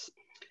playoffs.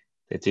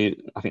 They do.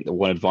 I think the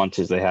one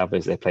advantage they have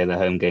is they play their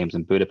home games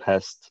in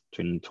Budapest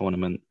during the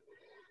tournament.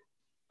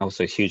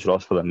 Also, a huge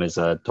loss for them is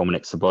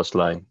Dominik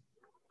Szoboszlai.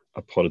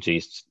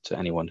 Apologies to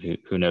anyone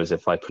who knows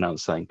if I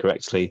pronounce that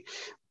incorrectly.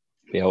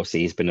 But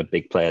obviously, he's been a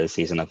big player this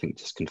season. I think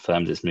just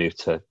confirmed his move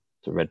to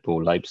Red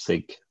Bull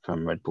Leipzig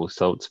from Red Bull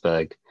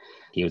Salzburg.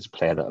 He was a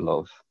player that a lot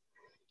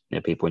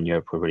of people in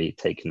Europe were really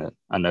taking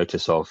a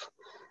notice of.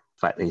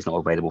 The fact that he's not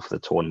available for the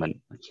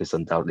tournament, he's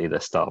undoubtedly their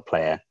star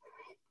player.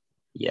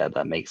 Yeah,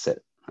 that makes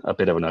it a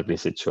bit of an ugly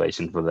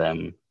situation for them.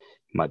 It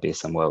might be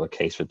somewhat of a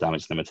case for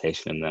damage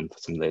limitation in them for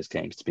some of those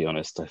games, to be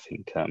honest. I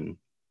think they'll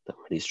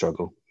really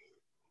struggle.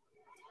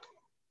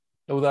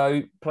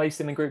 Although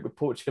placed in a group with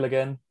Portugal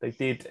again, they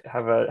did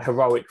have a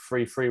heroic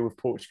 3-3 with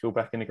Portugal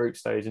back in the group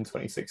stage in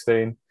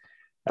 2016.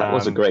 That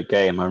was a great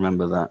game. I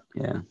remember that.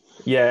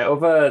 Yeah,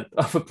 of a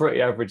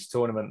pretty average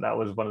tournament, that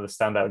was one of the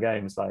standout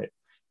games. Like,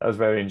 that was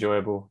very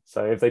enjoyable.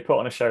 So if they put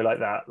on a show like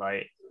that,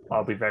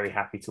 I'll be very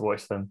happy to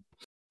watch them.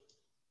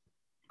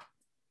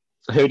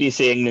 So who do you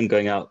see England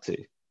going out to?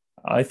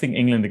 I think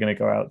England are going to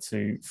go out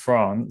to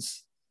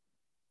France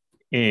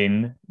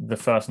in the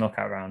first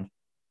knockout round.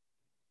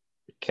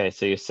 Okay,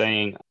 so you're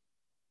saying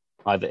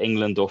either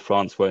England or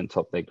France won't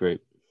top their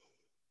group?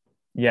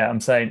 Yeah, I'm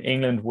saying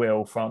England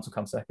will, France will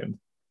come second.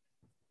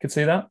 Could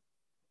see that?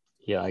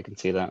 Yeah, I can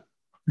see that.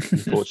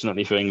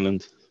 Unfortunately for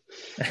England.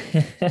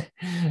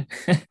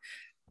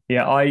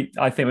 Yeah,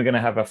 I think we're going to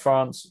have a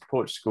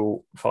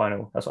France-Portugal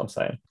final. That's what I'm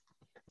saying.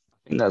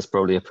 I think that's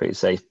probably a pretty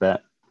safe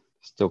bet.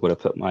 Still got to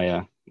put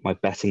my my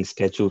betting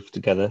schedule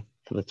together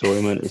for the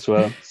tournament as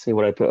well. See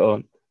what I put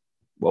on.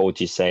 What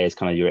would you say is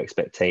kind of your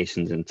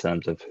expectations in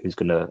terms of who's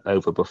going to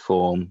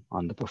overperform,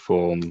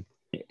 underperform,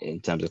 in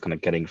terms of kind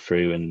of getting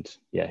through, and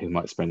who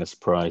might spring a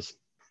surprise?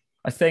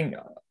 I think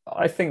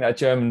that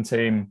German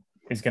team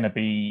is going to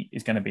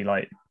be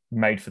like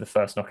made for the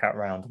first knockout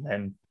round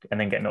and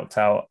then get knocked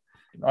out.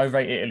 I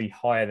rate Italy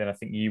higher than I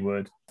think you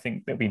would. I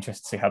think it'll be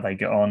interesting to see how they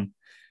get on.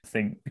 I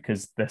think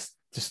because they're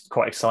just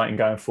quite exciting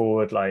going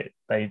forward. Like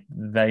they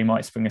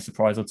might spring a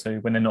surprise or two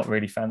when they're not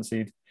really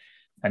fancied.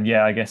 And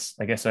I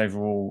guess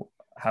overall,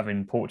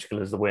 having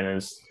Portugal as the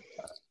winners,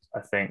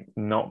 I think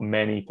not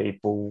many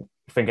people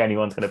think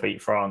anyone's going to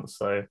beat France.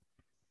 So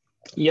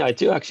yeah, I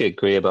do actually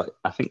agree about.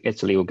 I think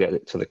Italy will get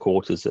it to the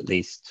quarters at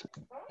least.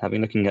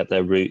 Looking at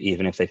their route,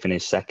 even if they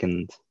finish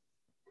second,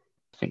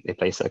 I think they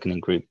play second in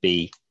Group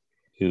B,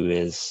 who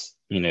is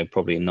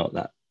probably not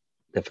that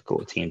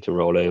difficult a team to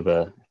roll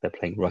over. If they're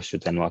playing Russia,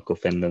 Denmark, or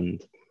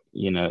Finland,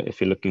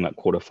 if you're looking at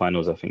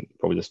quarterfinals, I think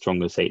probably the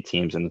strongest 8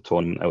 teams in the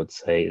tournament, I would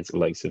say, is the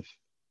likes of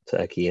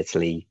Turkey,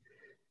 Italy,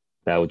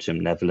 Belgium,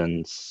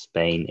 Netherlands,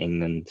 Spain,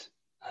 England,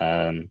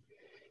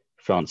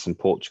 France and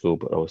Portugal.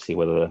 But obviously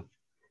whether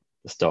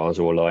the stars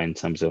will lie in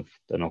terms of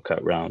the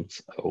knockout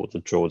rounds or the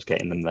draws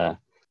getting them there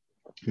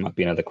might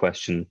be another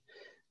question.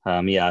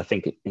 I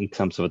think in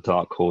terms of a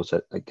dark horse,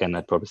 again,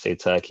 I'd probably say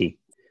Turkey,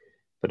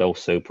 but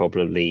also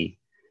probably,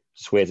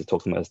 it's weird to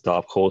talk about as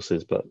dark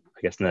horses, but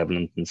I guess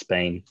Netherlands and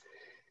Spain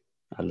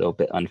are a little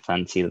bit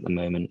unfancied at the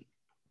moment.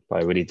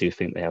 But I really do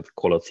think they have the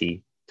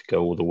quality to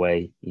go all the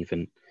way.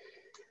 Even,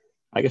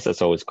 I guess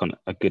that's always kind of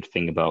a good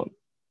thing about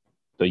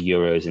the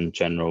Euros in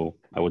general.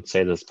 I would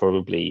say there's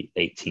probably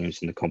 8 teams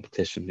in the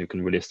competition who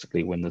can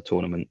realistically win the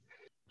tournament,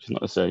 which is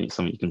not necessarily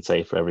something you can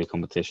say for every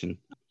competition.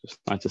 Just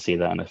nice to see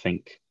that. And I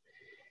think,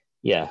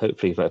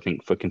 hopefully, I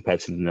think for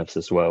competitiveness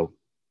as well,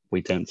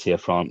 we don't see a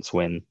France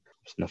win.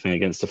 There's nothing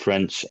against the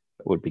French.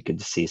 It would be good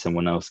to see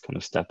someone else kind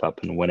of step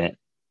up and win it.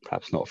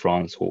 Perhaps not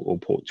France or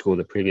Portugal,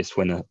 the previous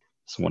winner,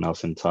 someone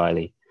else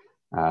entirely,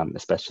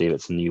 especially if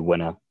it's a new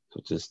winner,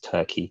 such as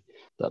Turkey.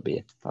 That'd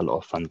be a lot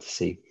of fun to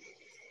see.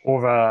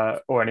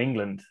 Or in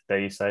England, dare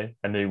you say,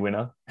 a new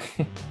winner.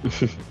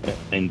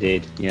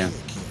 Indeed, yeah.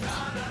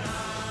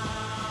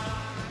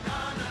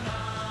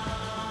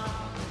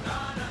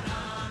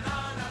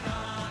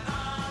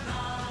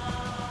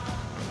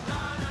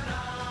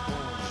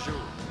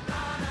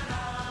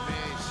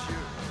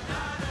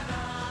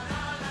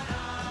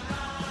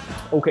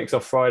 All kicks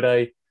off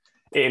Friday,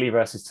 Italy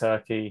versus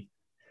Turkey.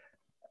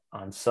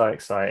 I'm so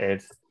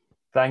excited.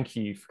 Thank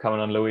you for coming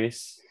on,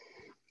 Luis.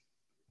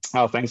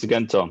 Oh, thanks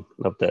again, Tom.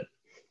 Loved it.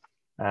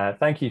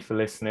 Thank you for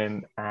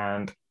listening,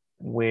 and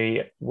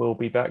we will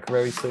be back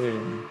very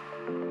soon.